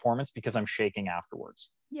good performance because I'm shaking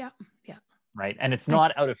afterwards. Yeah. Yeah. Right. And it's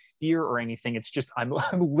not out of fear or anything. It's just, I'm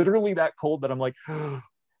literally that cold that I'm like, oh,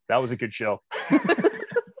 that was a good show.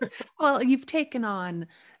 Well, you've taken on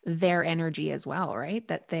their energy as well, right?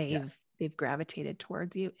 That they've gravitated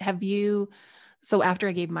towards you. So after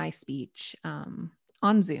I gave my speech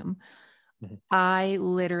on Zoom, Mm-hmm. I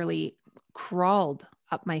literally crawled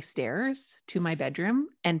up my stairs to my bedroom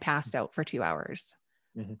and passed out for 2 hours.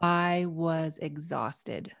 Mm-hmm. I was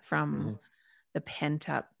exhausted from Mm-hmm. the pent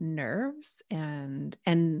up nerves and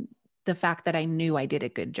the fact that I knew I did a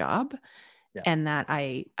good job and that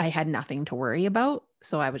I had nothing to worry about.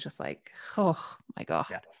 So I was just like, oh my God.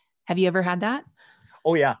 Yeah. Have you ever had that?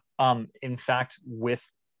 Oh yeah. In fact, with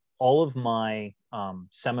all of my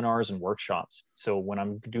seminars and workshops. So when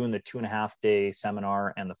I'm doing the 2.5-day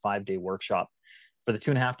seminar and the 5-day workshop, for the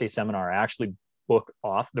 2.5-day seminar, I actually book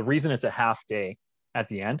off. The reason it's a half day at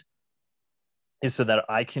the end is so that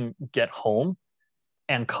I can get home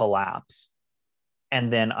and collapse.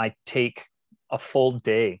 And then I take a full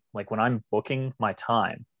day. Like when I'm booking my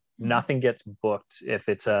time, nothing gets booked. If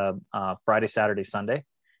it's a Friday, Saturday, Sunday,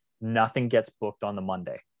 nothing gets booked on the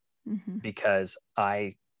Monday because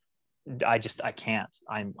I can't.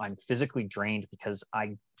 I'm physically drained because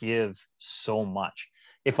I give so much.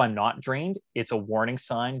 If I'm not drained, it's a warning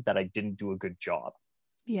sign that I didn't do a good job.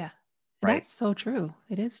 Yeah. Right. That's so true.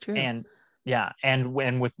 It is true. And and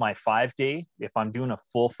with my 5-day, if I'm doing a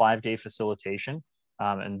full 5-day facilitation,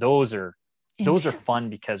 and those are fun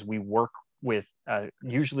because we work with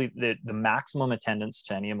usually the maximum attendance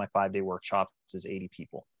to any of my 5-day workshops is 80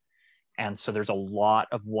 people. And so there's a lot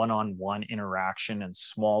of one-on-one interaction and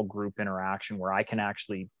small group interaction where I can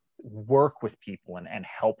actually work with people and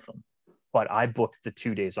help them. But I booked the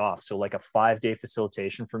 2 days off. So like a 5-day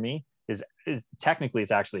facilitation for me is technically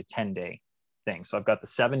it's actually a 10-day thing. So I've got the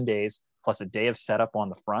 7 days plus a day of setup on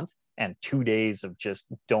the front and 2 days of just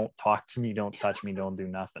don't talk to me, don't touch me, don't do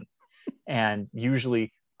nothing. And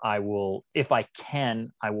usually I will, if I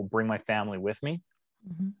can, I will bring my family with me.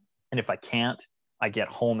 And if I can't, I get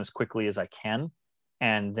home as quickly as I can.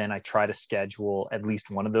 And then I try to schedule at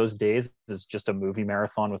least one of those days is just a movie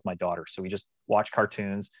marathon with my daughter. So we just watch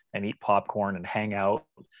cartoons and eat popcorn and hang out.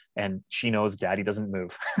 And she knows daddy doesn't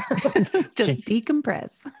move. Just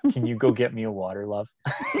decompress. Can you go get me a water, love?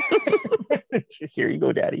 Here you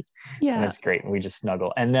go, daddy. Yeah. And it's great. And we just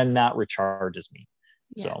snuggle. And then that recharges me.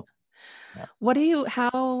 Yeah. So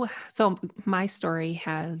so my story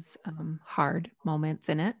has hard moments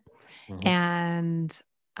in it. And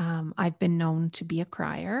I've been known to be a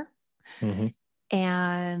crier.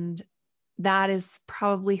 And that is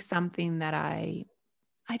probably something that I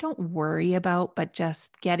don't worry about, but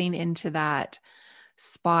just getting into that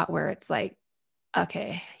spot where it's like,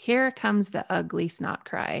 okay, here comes the ugly snot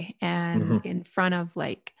cry. And in front of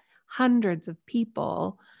like hundreds of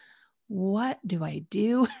people, what do I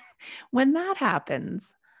do when that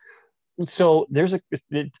happens? So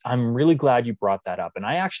I'm really glad you brought that up. And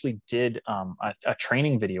I actually did a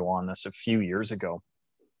training video on this a few years ago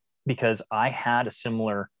because I had a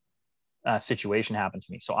similar situation happen to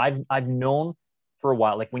me. So I've known for a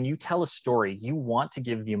while, like when you tell a story, you want to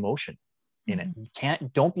give the emotion in it. You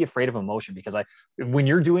don't be afraid of emotion because when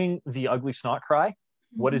you're doing the ugly snot cry,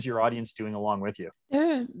 what is your audience doing along with you?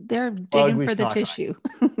 They're digging for the tissue.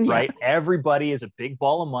 Right? Everybody is a big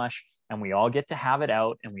ball of mush. And we all get to have it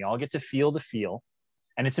out and we all get to feel the feel.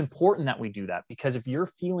 And it's important that we do that because if you're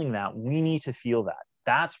feeling that, we need to feel that.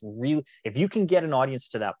 That's really, if you can get an audience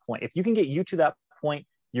to that point, if you can get you to that point,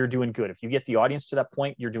 you're doing good. If you get the audience to that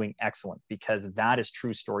point, you're doing excellent because that is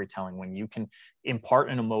true storytelling when you can impart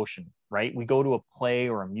an emotion, right? We go to a play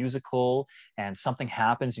or a musical and something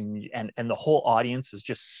happens and the whole audience is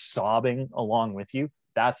just sobbing along with you.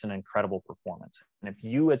 That's an incredible performance. And if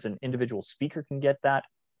you as an individual speaker can get that,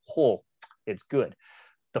 it's good.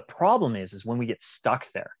 The problem is when we get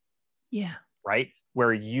stuck there. Yeah. Right.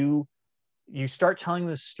 Where you start telling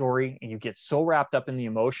this story and you get so wrapped up in the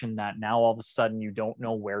emotion that now all of a sudden you don't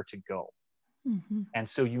know where to go. And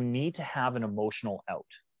so you need to have an emotional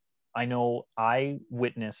out. I know I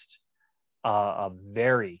witnessed a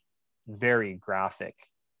very, very graphic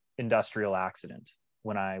industrial accident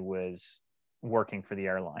when I was working for the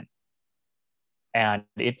airline. And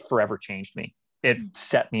it forever changed me. It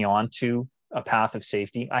set me onto a path of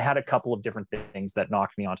safety. I had a couple of different things that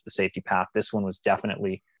knocked me onto the safety path. This one was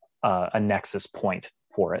definitely a nexus point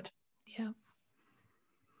for it. Yeah.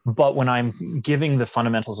 But when I'm giving the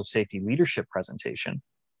fundamentals of safety leadership presentation,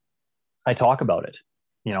 I talk about it.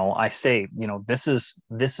 I say, this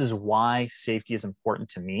is why safety is important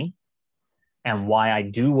to me and why I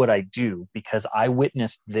do what I do, because I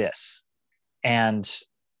witnessed this. And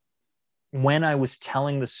when I was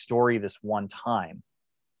telling the story this one time,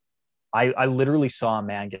 I literally saw a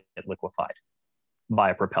man get liquefied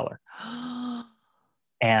by a propeller.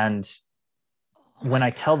 And when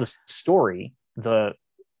I tell this story, the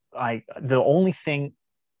only thing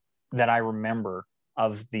that I remember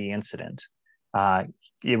of the incident,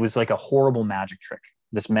 it was like a horrible magic trick.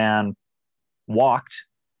 This man walked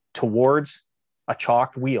towards a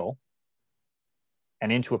chalked wheel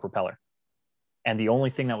and into a propeller. And the only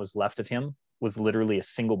thing that was left of him was literally a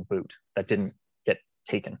single boot that didn't get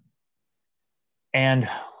taken. And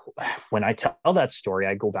when I tell that story,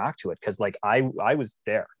 I go back to it because like I was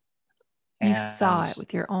there. You saw it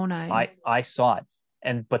with your own eyes. I saw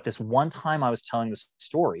it. But this one time I was telling this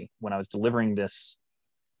story when I was delivering this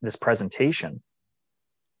presentation,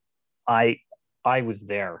 I was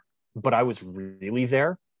there, but I was really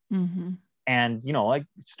there. Mm-hmm. And, I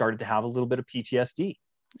started to have a little bit of PTSD.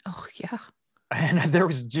 Oh, yeah. And there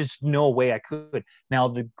was just no way I could. Now,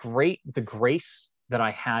 the grace that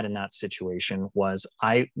I had in that situation was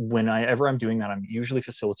whenever I'm doing that, I'm usually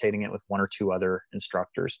facilitating it with one or two other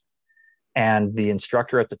instructors. And the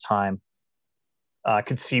instructor at the time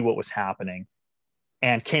could see what was happening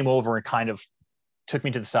and came over and kind of took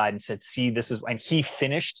me to the side and said, see, and he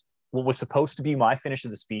finished what was supposed to be my finish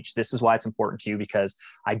of the speech. This is why it's important to you, because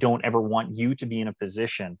I don't ever want you to be in a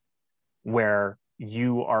position where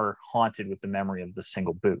you are haunted with the memory of the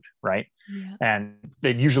single boot, right? Yeah. And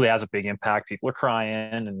it usually has a big impact. People are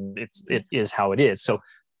crying, and it is how it is. So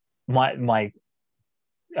my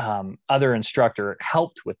other instructor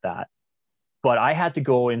helped with that, but I had to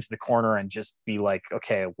go into the corner and just be like,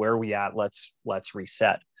 okay, where are we at? Let's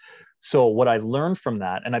reset. So what I learned from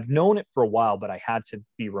that, and I've known it for a while, but I had to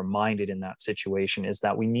be reminded in that situation, is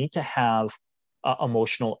that we need to have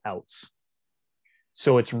emotional outs.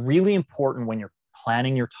 So it's really important when you're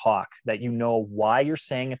planning your talk that you know why you're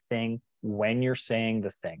saying a thing, when you're saying the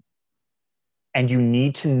thing. And you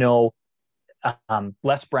need to know,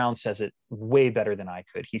 Les Brown says it way better than I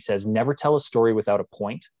could. He says, never tell a story without a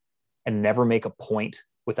point, and never make a point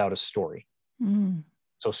without a story. Mm.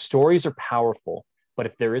 So stories are powerful, but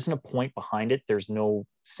if there isn't a point behind it, there's no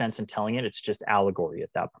sense in telling it. It's just allegory at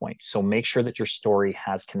that point. So make sure that your story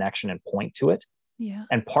has connection and point to it. Yeah.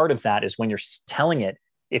 And part of that is when you're telling it,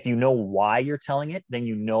 if you know why you're telling it, then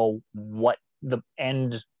you know what the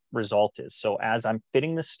end result is. So as I'm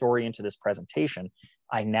fitting this story into this presentation,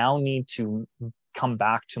 I now need to come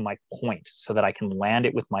back to my point so that I can land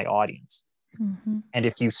it with my audience. Mm-hmm. And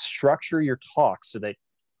if you structure your talk so that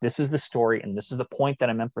this is the story and this is the point that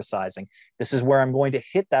I'm emphasizing, this is where I'm going to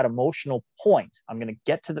hit that emotional point, I'm going to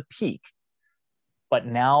get to the peak. But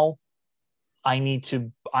now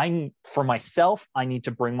for myself, I need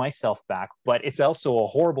to bring myself back. But it's also a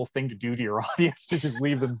horrible thing to do to your audience, to just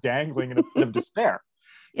leave them dangling in a pit of despair.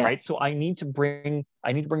 Yeah. Right. So I need to bring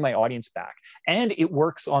my audience back. And it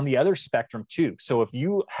works on the other spectrum too. So if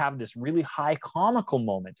you have this really high comical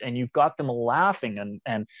moment and you've got them laughing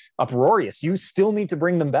and uproarious, you still need to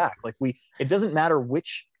bring them back. Like it doesn't matter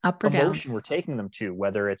which emotion down we're taking them to,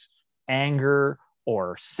 whether it's anger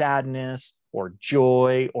or sadness or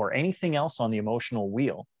joy or anything else on the emotional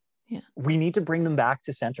wheel. Yeah. We need to bring them back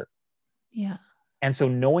to center. Yeah. And so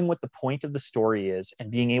knowing what the point of the story is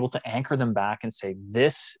and being able to anchor them back and say,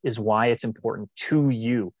 this is why it's important to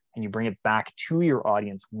you, and you bring it back to your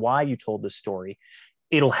audience, why you told this story,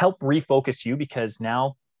 it'll help refocus you, because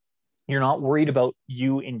now you're not worried about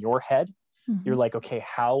you in your head. Mm-hmm. You're like, okay,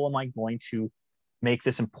 how am I going to make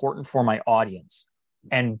this important for my audience?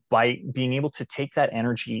 And by being able to take that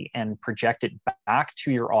energy and project it back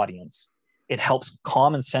to your audience, it helps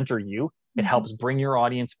calm and center you. It helps bring your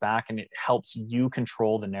audience back, and it helps you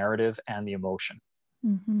control the narrative and the emotion.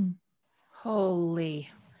 Mm-hmm. Holy.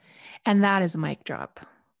 And that is a mic drop,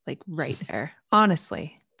 like right there,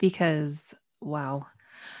 honestly, because wow,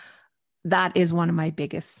 that is one of my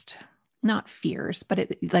biggest, not fears, but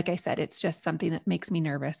like I said, it's just something that makes me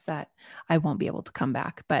nervous that I won't be able to come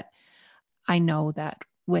back. But I know that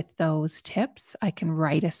with those tips, I can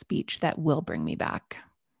write a speech that will bring me back.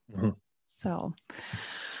 Mm-hmm. So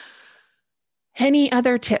any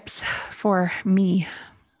other tips for me?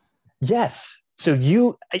 Yes. So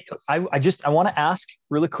I want to ask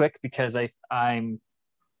really quick, because I'm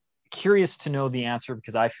curious to know the answer,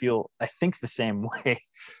 because I think the same way.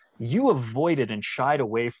 You avoided and shied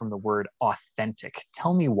away from the word authentic.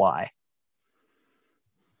 Tell me why.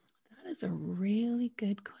 is a really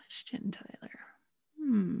good question, Tyler.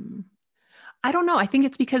 I don't know. I think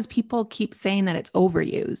it's because people keep saying that it's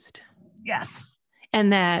overused. Yes.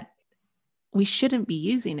 And that we shouldn't be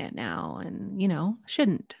using it now. And,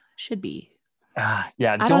 should be.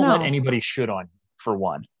 Yeah. Don't let anybody should on you, for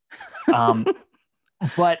one.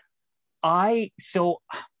 But I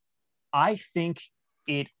think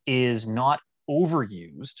it is not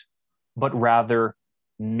overused, but rather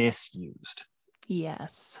misused.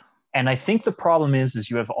 Yes. And I think the problem is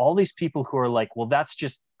you have all these people who are like, well, that's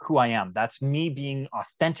just who I am. That's me being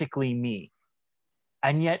authentically me.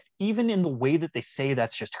 And yet, even in the way that they say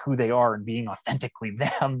that's just who they are and being authentically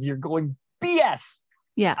them, you're going, BS.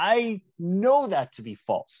 Yeah. I know that to be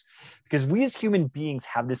false, because we as human beings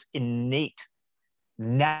have this innate,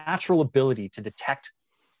 natural ability to detect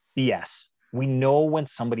BS. We know when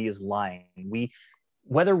somebody is lying.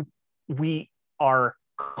 Whether we are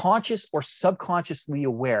conscious or subconsciously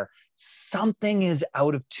aware, something is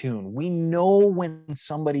out of tune. We know when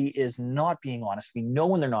somebody is not being honest. We know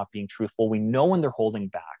when they're not being truthful. We know when they're holding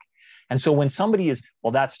back. And so when somebody is,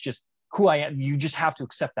 well, that's just who I am, you just have to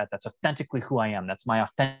accept that. That's authentically who I am. That's my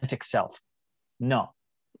authentic self. No,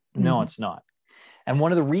 it's not. And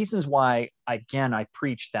one of the reasons why, again, I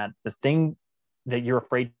preach that the thing that you're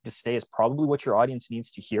afraid to say is probably what your audience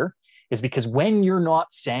needs to hear is because when you're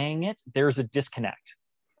not saying it, there's a disconnect.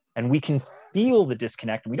 And we can feel the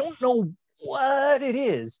disconnect. We don't know what it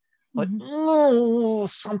is, but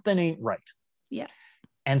something ain't right. Yeah.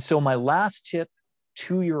 And so my last tip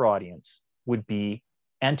to your audience would be,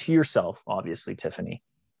 and to yourself, obviously, Tiffany,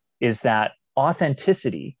 is that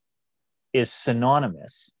authenticity is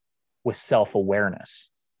synonymous with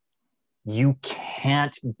self-awareness. You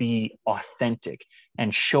can't be authentic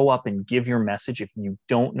and show up and give your message if you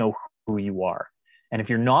don't know who you are. And if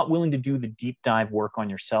you're not willing to do the deep dive work on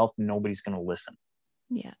yourself, nobody's going to listen.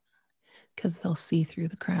 Yeah. Because they'll see through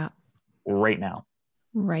the crap. Right now.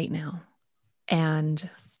 And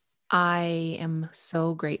I am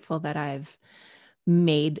so grateful that I've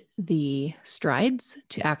made the strides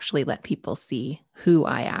to actually let people see who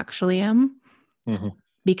I actually am.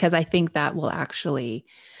 Because I think that will actually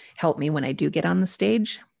help me when I do get on the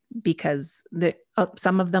stage, because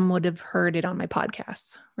some of them would have heard it on my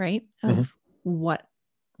podcasts, right? Of what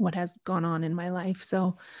has gone on in my life.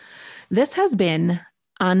 So this has been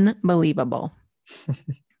unbelievable.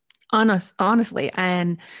 Honestly.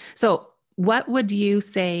 And so what would you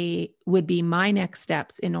say would be my next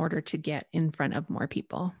steps in order to get in front of more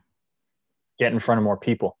people? Get in front of more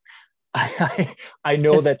people. I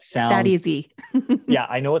know just that sounds that easy. Yeah,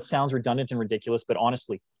 I know it sounds redundant and ridiculous, but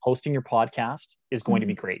honestly, hosting your podcast is going to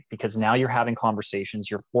be great, because now you're having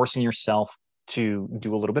conversations. You're forcing yourself to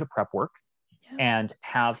do a little bit of prep work and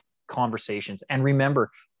have conversations. And remember,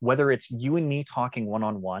 whether it's you and me talking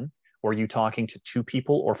one-on-one, or you talking to 2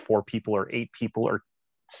 people or 4 people or 8 people or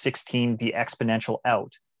 16, the exponential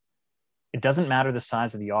out, it doesn't matter the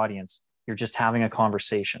size of the audience. You're just having a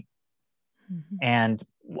conversation. And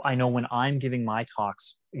I know when I'm giving my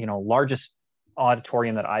talks, largest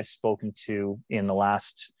auditorium that I've spoken to in the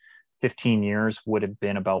last 15 years would have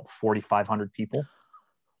been about 4,500 people.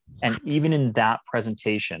 And even in that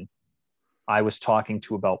presentation, I was talking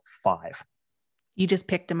to about 5. You just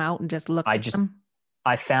picked them out and just looked at them?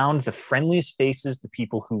 I found the friendliest faces, the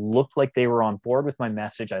people who looked like they were on board with my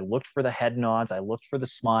message. I looked for the head nods. I looked for the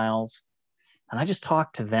smiles, and I just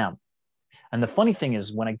talked to them. And the funny thing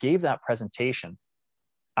is, when I gave that presentation,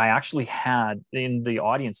 I actually had in the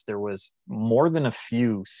audience, there was more than a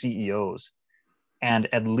few CEOs, and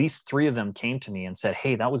at least 3 of them came to me and said,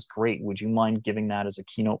 "Hey, that was great. Would you mind giving that as a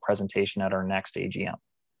keynote presentation at our next AGM?"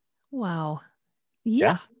 Wow.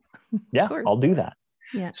 Yeah, I'll do that.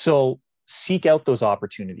 Yeah. So seek out those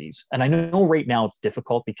opportunities. And I know right now it's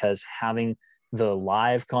difficult because having the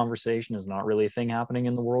live conversation is not really a thing happening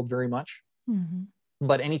in the world very much.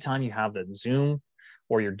 But anytime you have the Zoom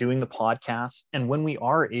or you're doing the podcast, and when we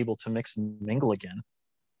are able to mix and mingle again,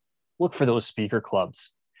 look for those speaker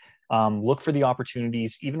clubs. Look for the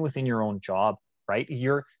opportunities, even within your own job, right?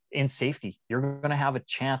 You're in safety. You're going to have a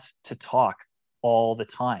chance to talk all the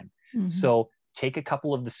time. So take a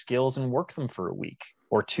couple of the skills and work them for a week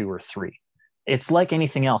or 2 or 3. It's like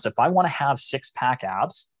anything else. If I want to have 6-pack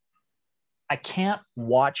abs, I can't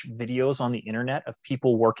watch videos on the internet of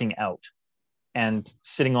people working out and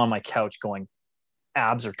sitting on my couch going,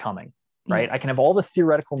 abs are coming, right? I can have all the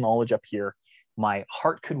theoretical knowledge up here. My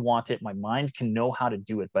heart could want it. My mind can know how to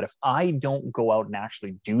do it. But if I don't go out and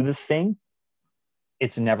actually do the thing,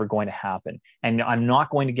 it's never going to happen. And I'm not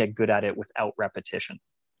going to get good at it without repetition.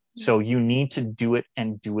 So you need to do it,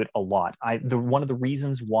 and do it a lot. One of the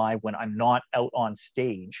reasons why when I'm not out on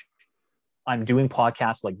stage, I'm doing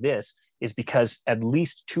podcasts like this is because at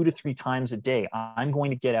least 2 to 3 times a day, I'm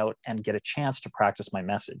going to get out and get a chance to practice my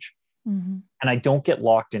message. Mm-hmm. And I don't get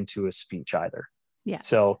locked into a speech either. Yeah.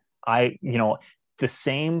 So the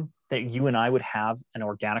same that you and I would have an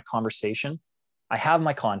organic conversation, I have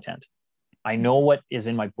my content. I know what is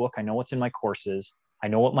in my book. I know what's in my courses. I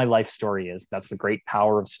know what my life story is. That's the great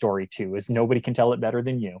power of story too, is nobody can tell it better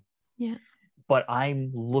than you. Yeah. But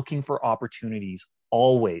I'm looking for opportunities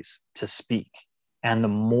always to speak. And the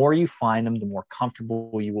more you find them, the more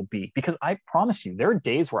comfortable you will be. Because I promise you, there are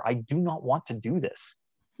days where I do not want to do this.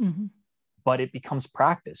 Mm-hmm. But it becomes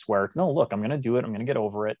practice where, no, look, I'm going to do it. I'm going to get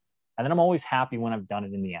over it. And then I'm always happy when I've done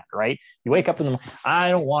it in the end, right? You wake up in the morning, I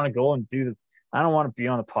don't want to go and I don't want to be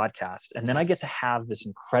on the podcast. And then I get to have this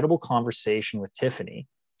incredible conversation with Tiffany.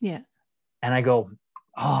 Yeah. And I go,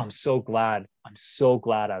 oh, I'm so glad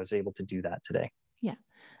I was able to do that today. Yeah.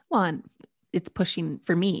 Well, and it's pushing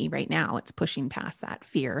for me right now, it's pushing past that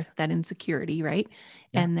fear, that insecurity. Right.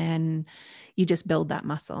 Yeah. And then you just build that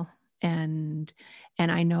muscle. And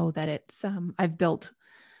I know that it's, I've built,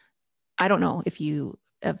 I don't know if you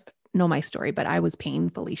know my story, but I was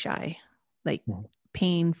painfully shy,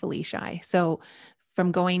 painfully shy. So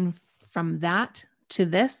from going from that to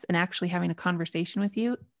this and actually having a conversation with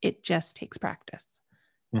you, it just takes practice.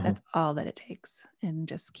 Mm-hmm. That's all that it takes. And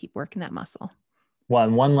just keep working that muscle. Well,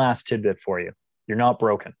 and one last tidbit for you. You're not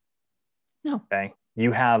broken. No. Okay.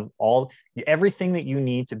 You have everything that you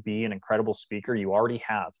need to be an incredible speaker. You already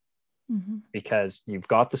have, mm-hmm. because you've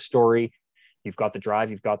got the story, you've got the drive,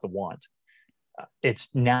 you've got the want. It's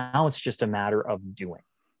just a matter of doing.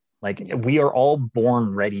 We are all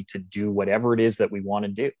born ready to do whatever it is that we want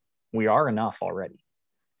to do. We are enough already.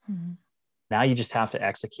 Mm-hmm. Now you just have to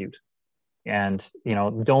execute. And,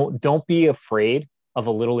 don't be afraid of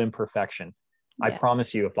a little imperfection. Yeah. I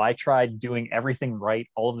promise you, if I tried doing everything right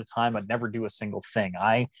all of the time, I'd never do a single thing.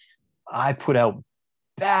 I put out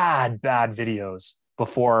bad videos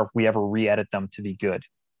before we ever re-edit them to be good,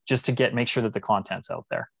 just to make sure that the content's out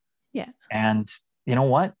there. Yeah. And you know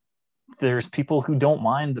what? There's people who don't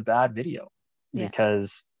mind the bad video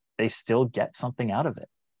because they still get something out of it.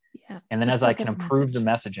 Yeah. And then as I can improve the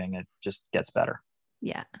messaging, it just gets better.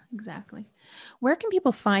 Yeah, exactly. Where can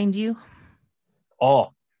people find you?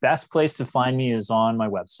 Oh, best place to find me is on my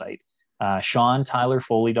website,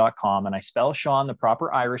 SeanTylerFoley.com. And I spell Sean the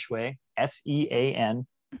proper Irish way, SEAN,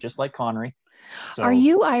 just like Connery. So are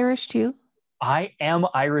you Irish too? I am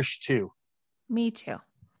Irish too. Me too.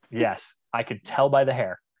 Yes, I could tell by the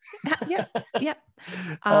hair. Yeah.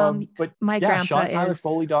 But my grandpa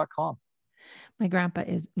SeanTylerFoley.com. My grandpa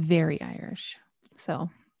is very Irish. So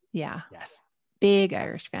yeah. Yes. Big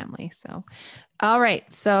Irish family. So, all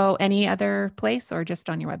right. So any other place or just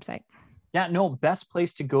on your website? Yeah, no, best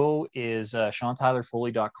place to go is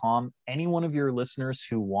SeanTylerFoley.com. Any one of your listeners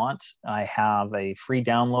who want, I have a free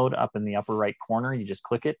download up in the upper right corner. You just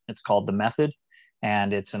click it. It's called The Method.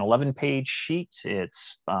 And it's an 11-page sheet.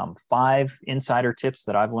 It's 5 insider tips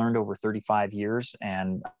that I've learned over 35 years.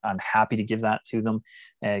 And I'm happy to give that to them.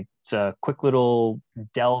 It's a quick little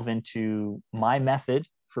delve into my method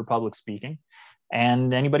for public speaking.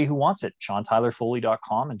 And anybody who wants it,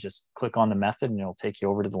 SeanTylerFoley.com, and just click on The Method and it'll take you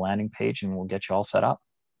over to the landing page and we'll get you all set up.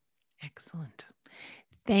 Excellent.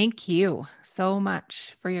 Thank you so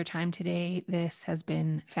much for your time today. This has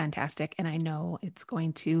been fantastic. And I know it's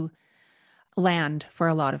going to land for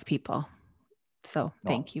a lot of people. So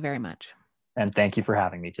thank you very much. And thank you for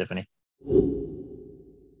having me, Tiffany.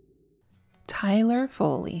 Tyler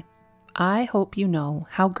Foley, I hope you know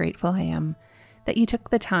how grateful I am that you took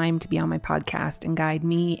the time to be on my podcast and guide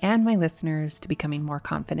me and my listeners to becoming more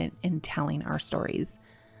confident in telling our stories.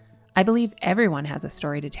 I believe everyone has a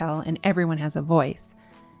story to tell and everyone has a voice,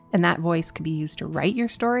 and that voice could be used to write your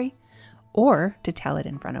story or to tell it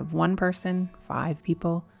in front of one person, 5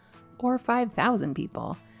 people, or 5,000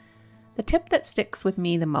 people. The tip that sticks with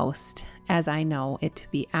me the most, as I know it to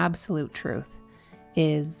be absolute truth,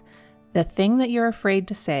 is the thing that you're afraid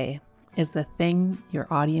to say is the thing your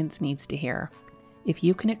audience needs to hear. If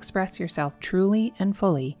you can express yourself truly and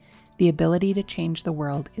fully, the ability to change the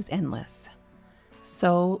world is endless.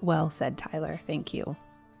 So well said, Tyler. Thank you.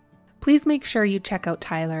 Please make sure you check out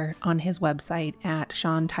Tyler on his website at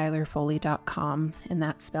SeanTylerFoley.com, and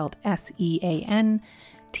that's spelled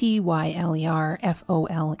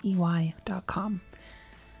SeanTylerFoley.com.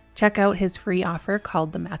 Check out his free offer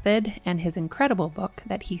called The Method and his incredible book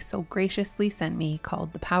that he so graciously sent me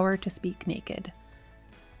called The Power to Speak Naked.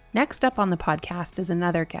 Next up on the podcast is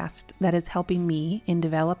another guest that is helping me in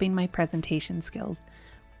developing my presentation skills,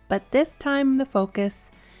 but this time the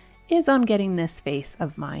focus is on getting this face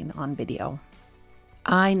of mine on video.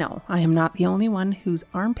 I know I am not the only one whose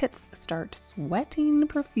armpits start sweating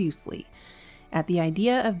profusely at the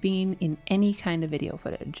idea of being in any kind of video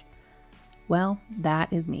footage. Well,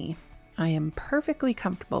 that is me. I am perfectly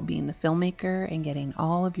comfortable being the filmmaker and getting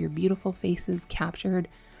all of your beautiful faces captured,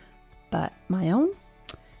 but my own?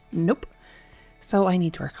 Nope. So I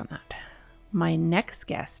need to work on that. My next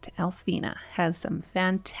guest, Elfsvina, has some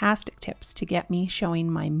fantastic tips to get me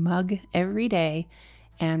showing my mug every day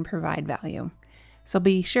and provide value. So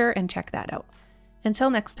be sure and check that out. Until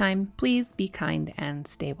next time, please be kind and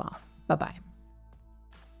stay well. Bye-bye.